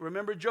around you,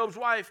 remember Job's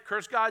wife,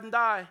 curse God and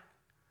die.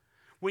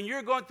 When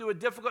you're going through a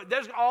difficult,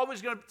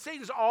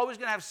 Satan's always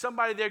going to have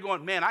somebody there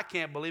going, man, I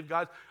can't believe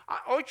God.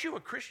 Aren't you a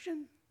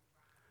Christian?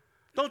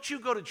 Don't you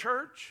go to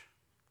church?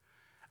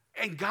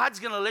 And God's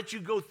going to let you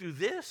go through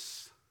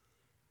this?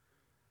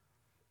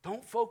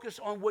 Don't focus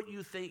on what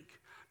you think.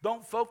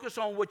 Don't focus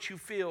on what you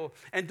feel.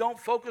 And don't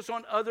focus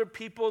on other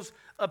people's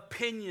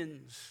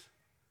opinions.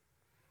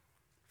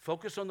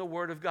 Focus on the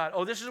Word of God.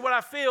 Oh, this is what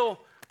I feel,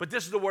 but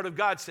this is the Word of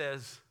God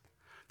says.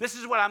 This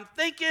is what I'm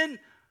thinking,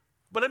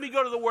 but let me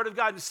go to the Word of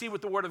God and see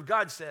what the Word of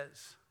God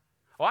says.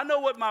 Oh, I know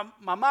what my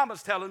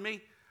mama's telling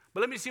me, but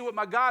let me see what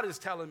my God is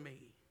telling me.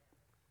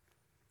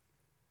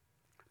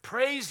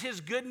 Praise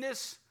his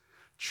goodness,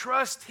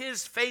 trust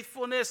his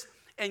faithfulness,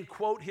 and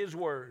quote his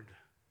word.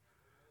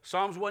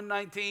 Psalms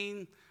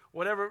 119,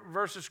 whatever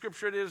verse of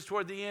scripture it is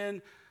toward the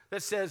end,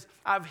 that says,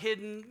 I've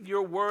hidden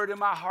your word in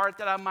my heart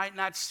that I might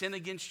not sin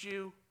against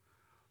you.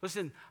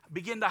 Listen,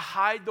 begin to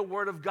hide the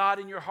word of God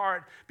in your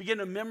heart. Begin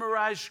to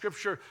memorize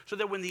scripture so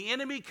that when the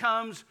enemy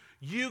comes,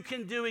 you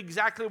can do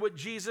exactly what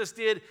Jesus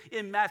did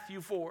in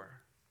Matthew 4.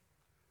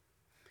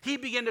 He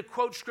began to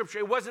quote scripture.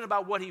 It wasn't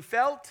about what he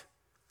felt.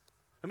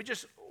 Let me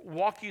just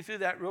walk you through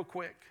that real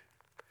quick.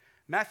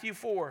 Matthew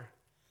 4.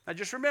 Now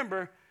just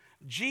remember,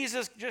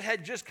 Jesus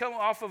had just come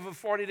off of a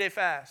 40-day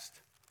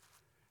fast,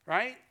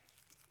 right?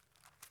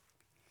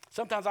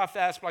 Sometimes I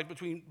fast like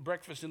between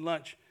breakfast and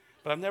lunch,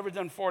 but I've never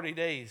done 40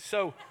 days.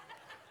 So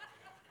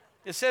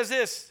it says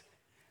this,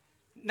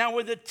 now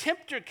when the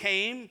tempter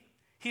came,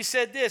 he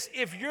said this,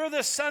 if you're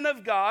the Son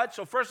of God,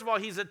 so first of all,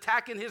 he's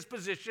attacking his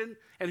position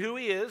and who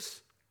he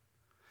is.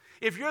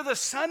 If you're the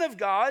Son of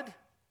God,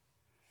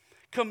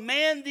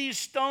 command these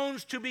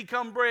stones to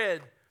become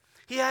bread.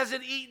 He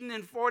hasn't eaten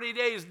in 40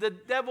 days. The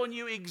devil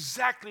knew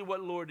exactly what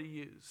Lord to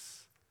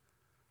use.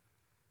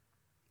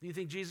 Do you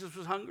think Jesus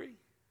was hungry?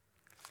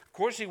 Of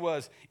course he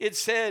was. It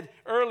said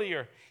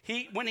earlier,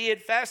 when he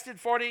had fasted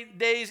 40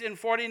 days and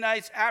 40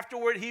 nights,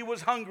 afterward he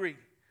was hungry.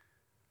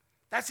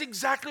 That's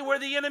exactly where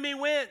the enemy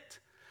went.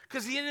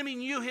 Because the enemy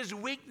knew his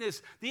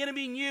weakness. The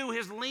enemy knew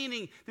his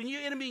leaning. The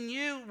enemy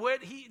knew what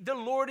the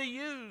Lord to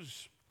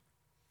use.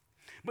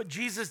 But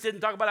Jesus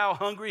didn't talk about how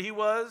hungry he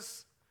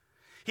was.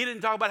 He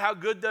didn't talk about how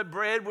good the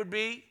bread would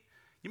be.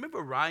 You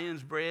remember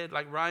Ryan's bread,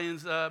 like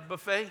Ryan's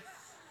buffet?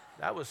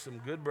 That was some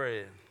good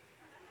bread.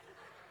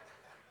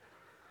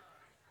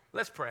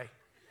 Let's pray.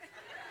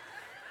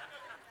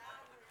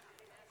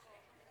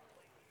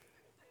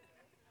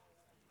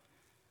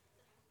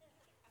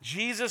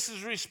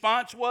 Jesus'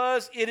 response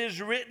was, it is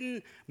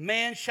written,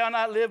 man shall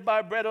not live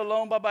by bread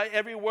alone, but by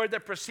every word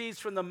that proceeds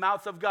from the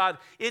mouth of God.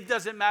 It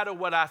doesn't matter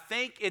what I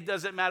think. It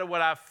doesn't matter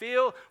what I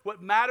feel.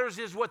 What matters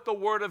is what the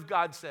word of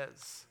God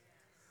says.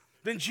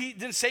 Then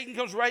Satan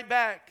comes right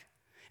back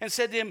and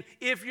said to him,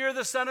 if you're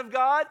the Son of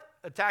God,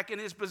 attacking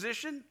his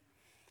position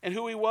and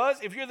who he was,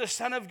 if you're the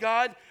Son of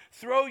God,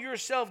 throw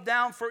yourself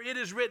down, for it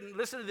is written.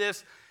 Listen to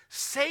this.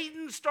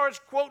 Satan starts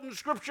quoting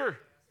scripture.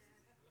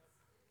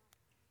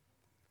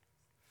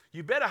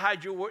 You better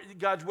hide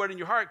God's word in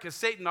your heart because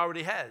Satan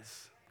already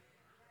has.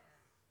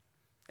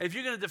 And if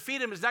you're going to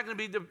defeat him,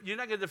 you're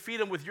not going to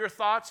defeat him with your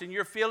thoughts and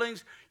your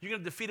feelings. You're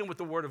going to defeat him with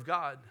the word of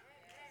God.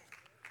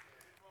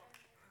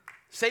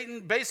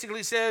 Satan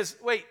basically says,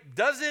 wait,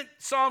 doesn't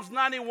Psalms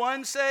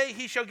 91 say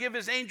he shall give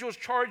his angels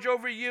charge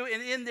over you,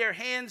 and in their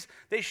hands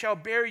they shall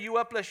bear you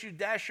up lest you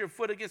dash your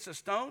foot against a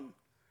stone?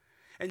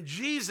 And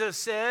Jesus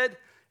said,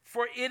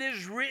 for it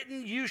is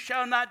written, you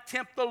shall not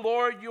tempt the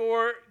Lord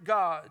your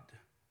God.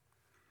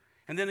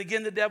 And then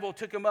again, the devil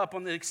took him up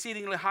on the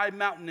exceedingly high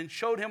mountain and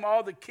showed him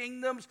all the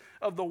kingdoms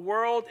of the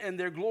world and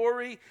their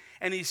glory.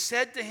 And he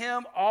said to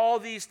him, all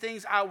these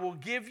things I will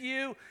give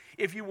you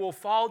if you will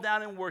fall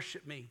down and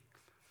worship me.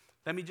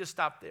 Let me just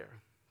stop there.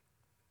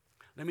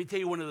 Let me tell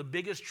you one of the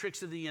biggest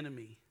tricks of the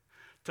enemy,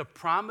 to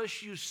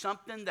promise you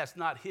something that's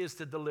not his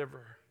to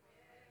deliver.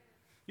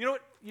 You know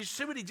what? You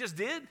see what he just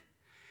did?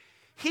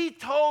 He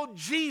told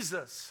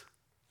Jesus,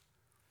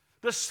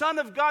 the Son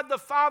of God, the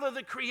Father,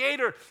 the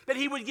Creator, that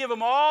he would give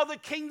him all the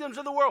kingdoms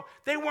of the world.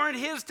 They weren't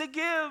his to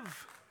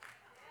give.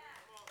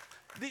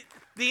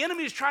 The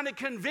enemy is trying to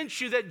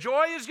convince you that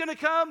joy is going to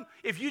come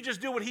if you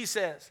just do what he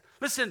says.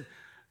 Listen,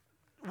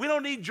 we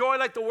don't need joy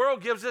like the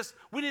world gives us.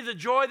 We need the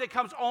joy that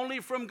comes only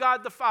from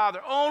God the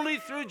Father, only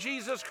through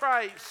Jesus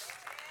Christ.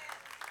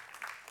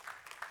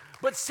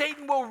 But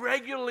Satan will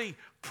regularly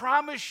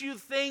promise you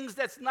things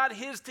that's not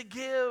his to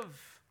give.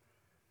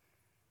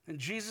 And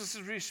Jesus'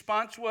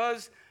 response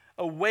was,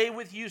 away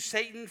with you,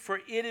 Satan,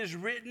 for it is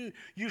written,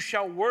 you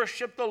shall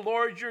worship the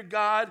Lord your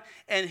God,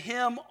 and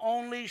him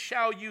only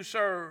shall you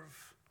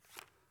serve.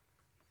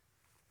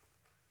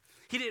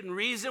 He didn't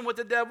reason with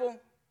the devil.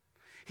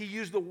 He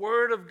used the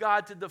word of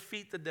God to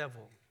defeat the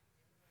devil.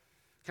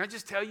 Can I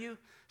just tell you,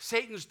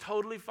 Satan's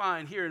totally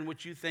fine hearing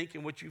what you think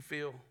and what you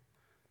feel,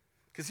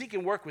 because he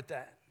can work with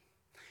that.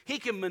 He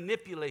can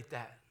manipulate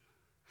that.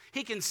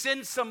 He can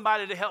send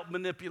somebody to help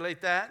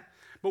manipulate that.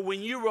 But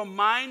when you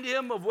remind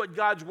him of what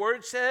God's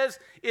word says,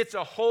 it's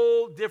a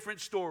whole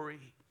different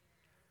story.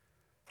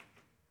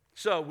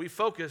 So we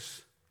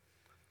focus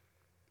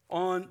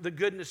on the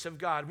goodness of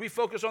God. We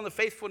focus on the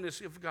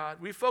faithfulness of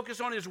God. We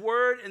focus on his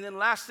word. And then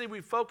lastly,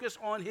 we focus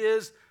on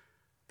his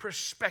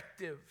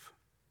perspective.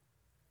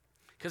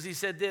 Because he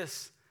said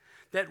this,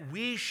 that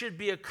we should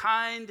be a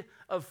kind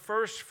of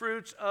first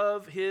fruits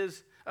of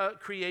his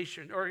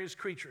creation or his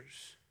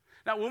creatures.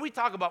 Now, when we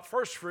talk about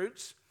first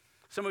fruits,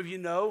 some of you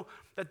know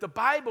that the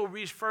Bible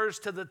refers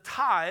to the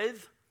tithe,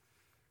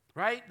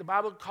 right? The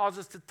Bible calls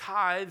us to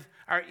tithe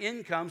our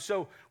income.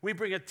 So we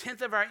bring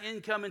 1/10 of our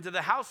income into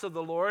the house of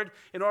the Lord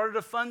in order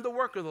to fund the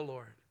work of the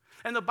Lord.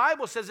 And the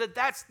Bible says that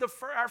that's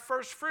our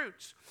first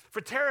fruits. For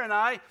Tara and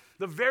I,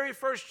 the very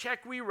first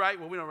check we write,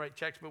 well, we don't write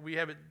checks, but we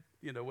have it,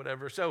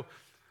 whatever. So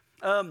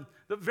the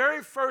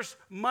very first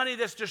money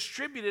that's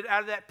distributed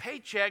out of that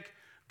paycheck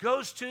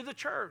goes to the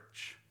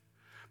church.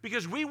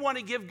 Because we want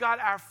to give God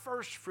our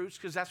first fruits,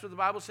 because that's what the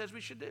Bible says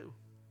we should do.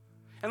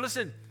 And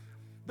listen,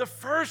 the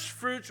first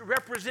fruits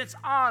represents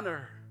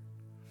honor.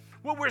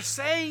 What we're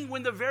saying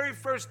when the very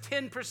first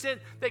 10%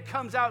 that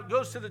comes out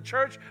goes to the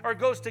church or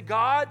goes to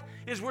God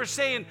is we're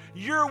saying,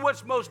 you're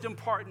what's most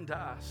important to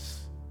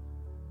us.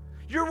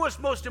 You're what's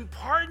most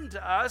important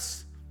to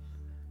us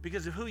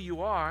because of who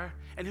you are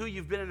and who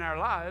you've been in our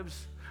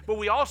lives. But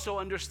we also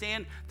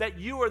understand that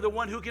you are the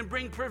one who can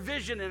bring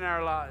provision in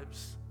our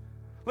lives.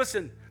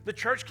 Listen, the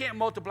church can't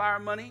multiply our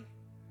money.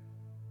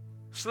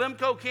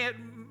 Slimco can't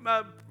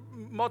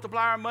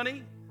multiply our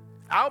money.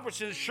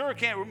 Albertsons sure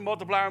can't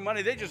multiply our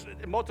money. They just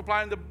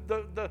multiplying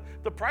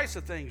the price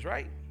of things,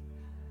 right?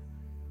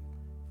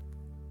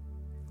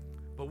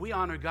 But we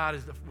honor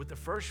God with the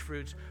first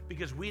fruits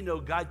because we know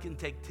God can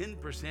take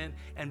 10%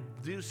 and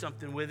do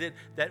something with it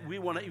that we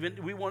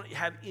won't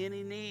have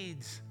any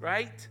needs,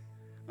 right?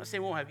 I'm not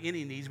saying we won't have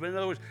any needs, but in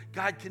other words,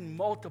 God can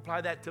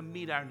multiply that to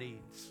meet our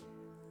needs.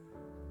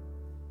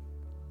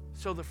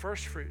 So the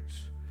first fruits.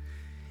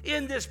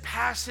 In this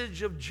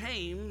passage of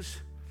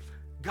James,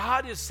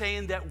 God is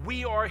saying that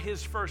we are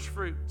his first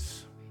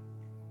fruits.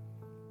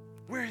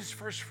 We're his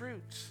first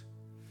fruits.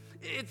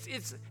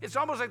 It's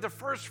almost like the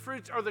first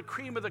fruits are the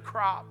cream of the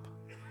crop,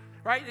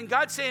 right? And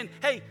God's saying,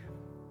 hey,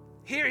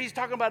 here he's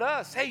talking about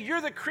us. Hey,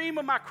 you're the cream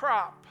of my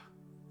crop.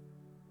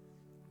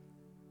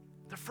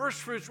 The first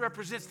fruits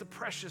represents the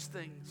precious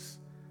things.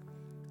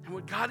 And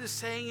what God is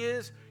saying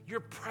is, you're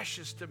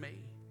precious to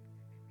me.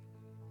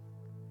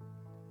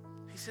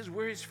 He says,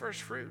 we're his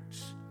first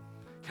fruits.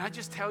 Can I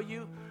just tell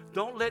you,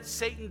 don't let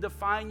Satan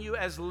define you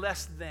as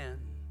less than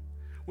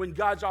when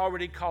God's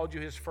already called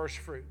you his first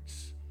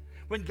fruits.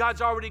 When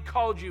God's already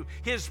called you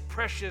his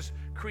precious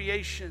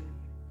creation.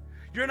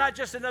 You're not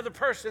just another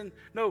person.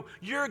 No,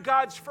 you're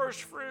God's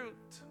first fruit.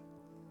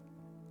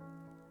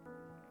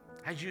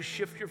 As you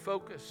shift your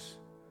focus,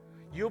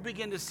 you'll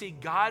begin to see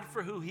God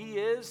for who he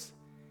is,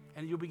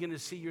 and you'll begin to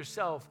see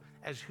yourself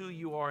as who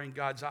you are in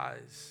God's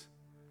eyes.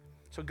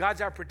 So God's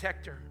our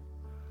protector.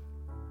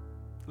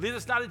 Lead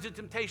us not into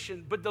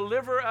temptation, but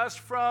deliver us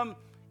from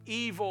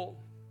evil.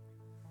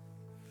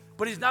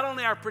 But he's not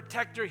only our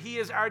protector, he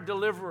is our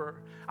deliverer.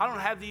 I don't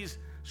have these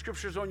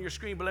scriptures on your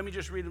screen, but let me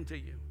just read them to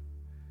you.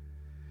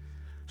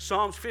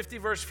 Psalms 50,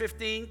 verse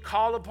 15,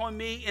 call upon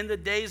me in the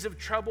days of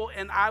trouble,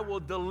 and I will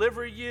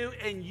deliver you,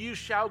 and you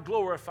shall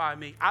glorify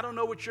me. I don't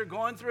know what you're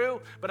going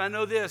through, but I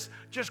know this.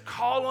 Just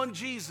call on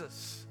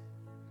Jesus.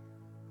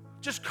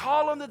 Just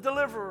call on the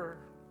deliverer.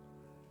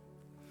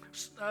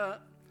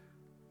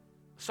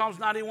 Psalms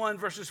 91,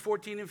 verses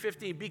 14 and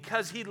 15.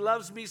 Because he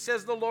loves me,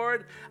 says the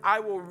Lord,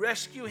 I will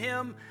rescue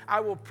him.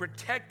 I will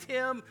protect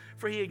him,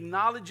 for he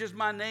acknowledges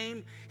my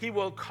name. He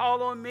will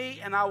call on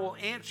me, and I will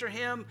answer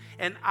him,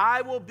 and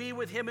I will be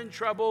with him in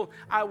trouble.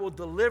 I will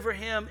deliver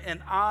him,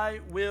 and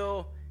I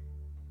will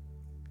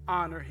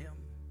honor him.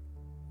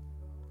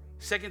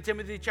 2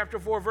 Timothy chapter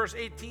 4, verse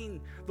 18.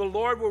 The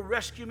Lord will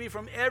rescue me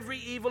from every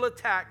evil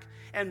attack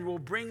and will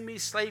bring me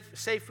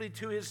safely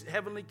to his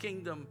heavenly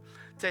kingdom.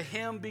 To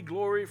him be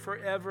glory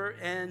forever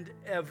and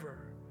ever.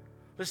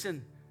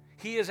 Listen,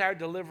 he is our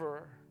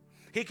deliverer.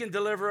 He can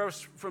deliver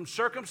us from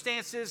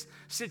circumstances,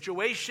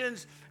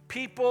 situations,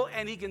 people,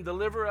 and he can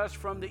deliver us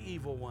from the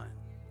evil one.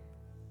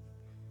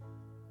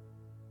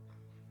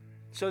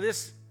 So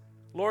this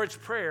Lord's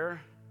Prayer,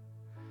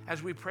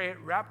 as we pray it,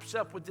 wraps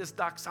up with this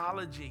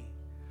doxology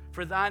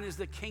For thine is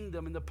the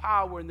kingdom and the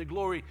power and the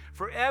glory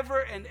forever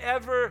and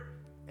ever.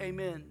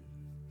 Amen.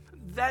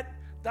 That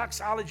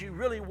doxology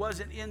really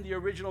wasn't in the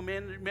original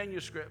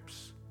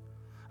manuscripts.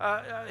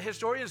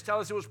 Historians tell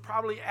us it was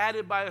probably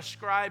added by a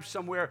scribe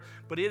somewhere,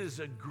 but it is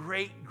a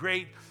great,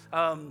 great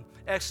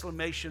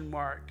exclamation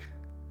mark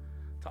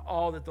to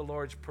all that the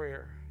Lord's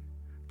Prayer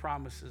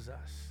promises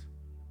us.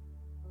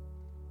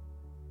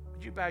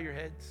 Would you bow your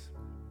heads?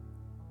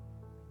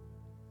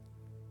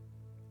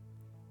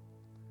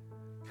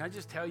 Can I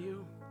just tell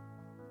you,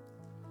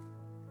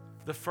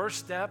 the first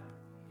step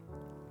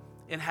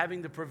in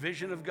having the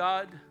provision of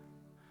God,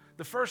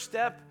 the first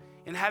step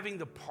in having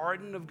the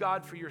pardon of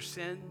God for your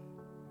sin,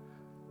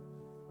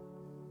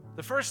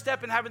 the first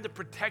step in having the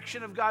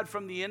protection of God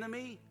from the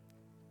enemy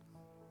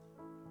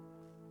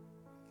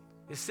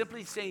is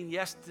simply saying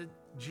yes to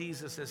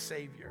Jesus as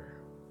Savior.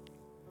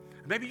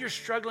 Maybe you're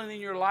struggling in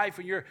your life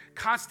and you're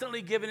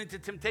constantly given into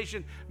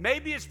temptation.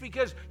 Maybe it's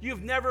because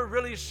you've never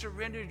really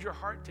surrendered your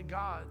heart to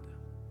God.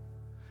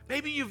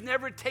 Maybe you've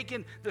never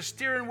taken the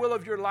steering wheel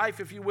of your life,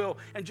 if you will,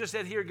 and just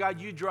said, here, God,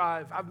 you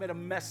drive. I've made a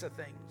mess of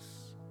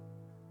things.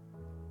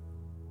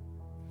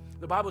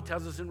 The Bible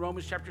tells us in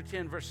Romans chapter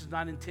 10, verses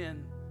 9 and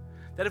 10,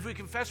 that if we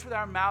confess with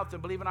our mouth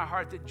and believe in our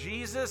heart that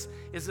Jesus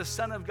is the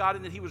Son of God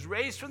and that he was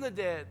raised from the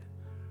dead,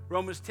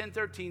 Romans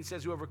 10:13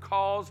 says, whoever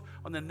calls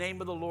on the name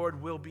of the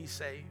Lord will be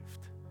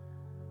saved.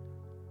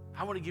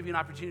 I want to give you an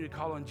opportunity to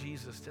call on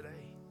Jesus today.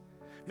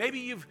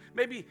 Maybe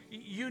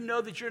you know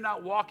that you're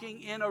not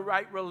walking in a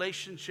right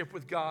relationship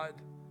with God.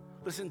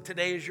 Listen,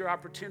 today is your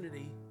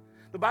opportunity.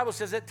 The Bible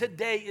says that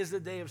today is the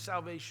day of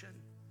salvation.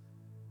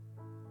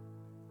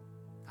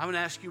 I'm going to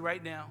ask you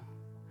right now,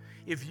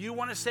 if you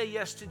want to say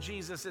yes to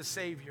Jesus as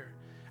Savior,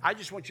 I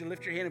just want you to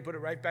lift your hand and put it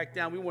right back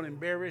down. We won't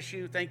embarrass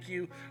you. Thank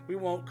you. We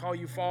won't call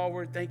you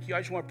forward. Thank you. I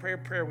just want to pray a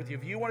prayer with you.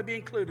 If you want to be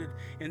included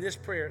in this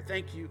prayer,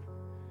 thank you.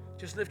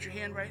 Just lift your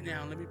hand right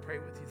now and let me pray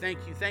with you.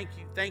 Thank you. Thank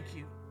you. Thank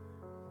you.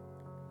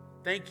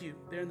 Thank you.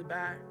 There in the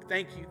back.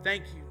 Thank you.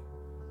 Thank you.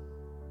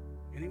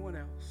 Anyone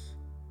else?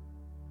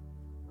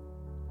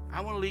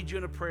 I want to lead you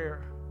in a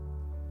prayer.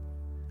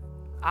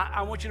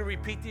 I want you to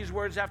repeat these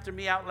words after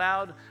me out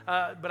loud,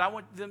 but I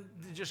want them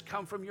to just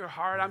come from your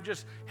heart. I'm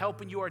just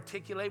helping you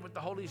articulate what the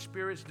Holy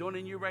Spirit's doing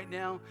in you right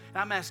now. And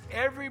I'm asking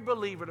every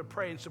believer to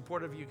pray in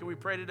support of you. Can we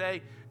pray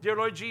today? Dear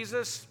Lord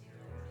Jesus,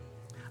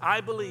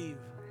 I believe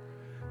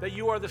that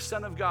you are the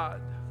Son of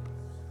God.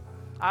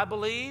 I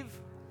believe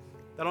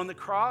that on the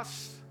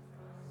cross,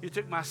 you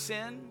took my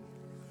sin,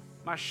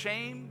 my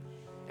shame,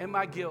 and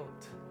my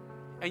guilt,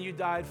 and you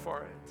died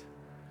for it.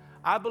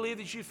 I believe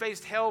that you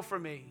faced hell for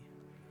me,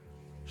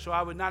 so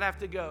I would not have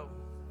to go.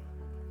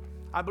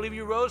 I believe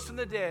you rose from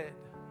the dead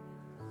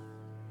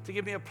to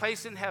give me a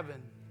place in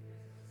heaven,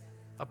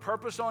 a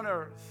purpose on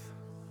earth,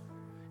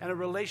 and a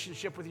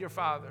relationship with your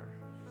Father.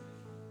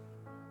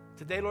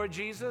 Today, Lord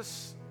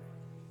Jesus,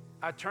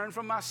 I turn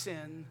from my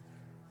sin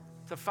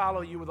to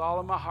follow you with all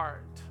of my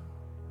heart,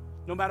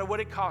 no matter what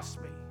it costs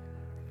me.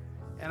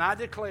 And I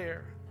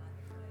declare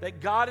that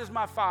God is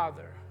my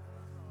Father,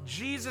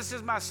 Jesus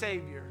is my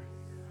Savior,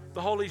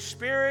 the Holy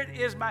Spirit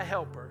is my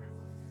helper,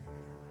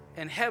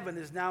 and heaven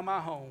is now my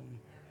home.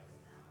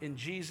 In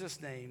Jesus'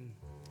 name,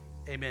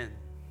 amen.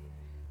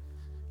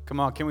 Come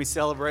on, can we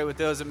celebrate with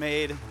those that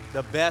made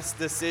the best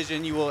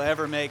decision you will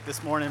ever make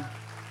this morning?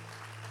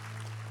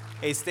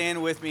 Hey,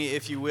 stand with me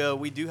if you will.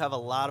 We do have a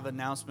lot of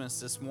announcements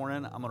this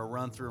morning. I'm going to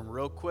run through them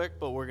real quick,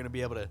 but we're going to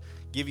be able to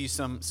give you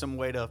some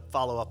way to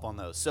follow up on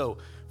those. So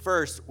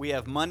first, we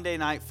have Monday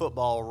Night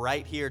Football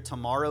right here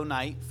tomorrow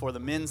night for the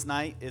men's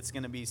night. It's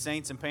going to be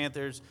Saints and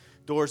Panthers.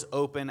 Doors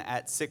open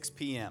at 6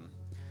 p.m.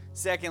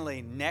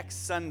 Secondly,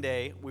 next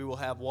Sunday, we will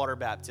have water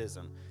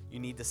baptism. You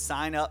need to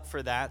sign up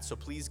for that, so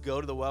please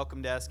go to the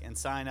welcome desk and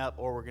sign up,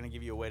 or we're going to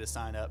give you a way to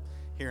sign up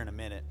here in a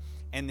minute.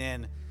 And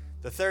then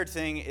the third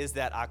thing is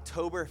that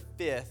October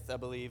 5th, I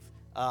believe,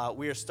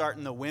 we are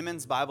starting the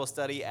women's Bible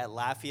study at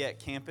Lafayette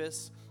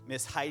campus.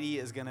 Miss Heidi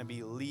is going to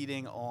be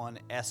leading on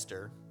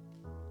Esther.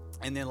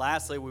 And then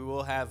lastly, we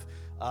will have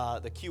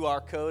the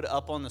QR code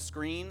up on the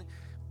screen,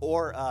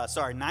 or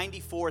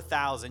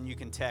 94,000. You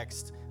can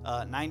text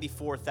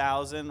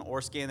 94,000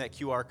 or scan that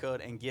QR code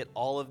and get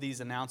all of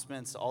these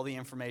announcements, all the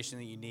information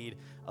that you need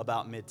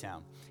about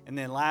Midtown. And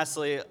then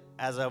lastly,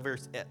 as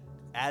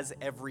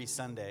every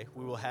Sunday,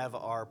 we will have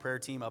our prayer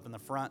team up in the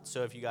front.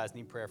 So if you guys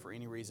need prayer for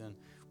any reason,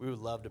 we would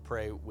love to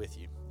pray with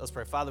you. Let's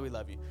pray. Father, we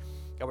love you.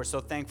 God, we're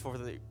so thankful for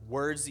the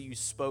words that you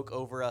spoke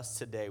over us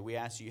today. We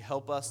ask you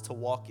help us to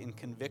walk in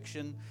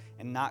conviction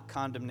and not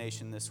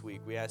condemnation this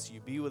week. We ask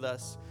you be with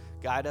us,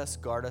 guide us,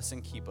 guard us,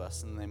 and keep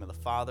us. In the name of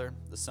the Father,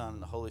 the Son,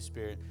 and the Holy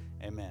Spirit,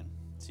 amen.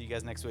 See you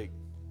guys next week.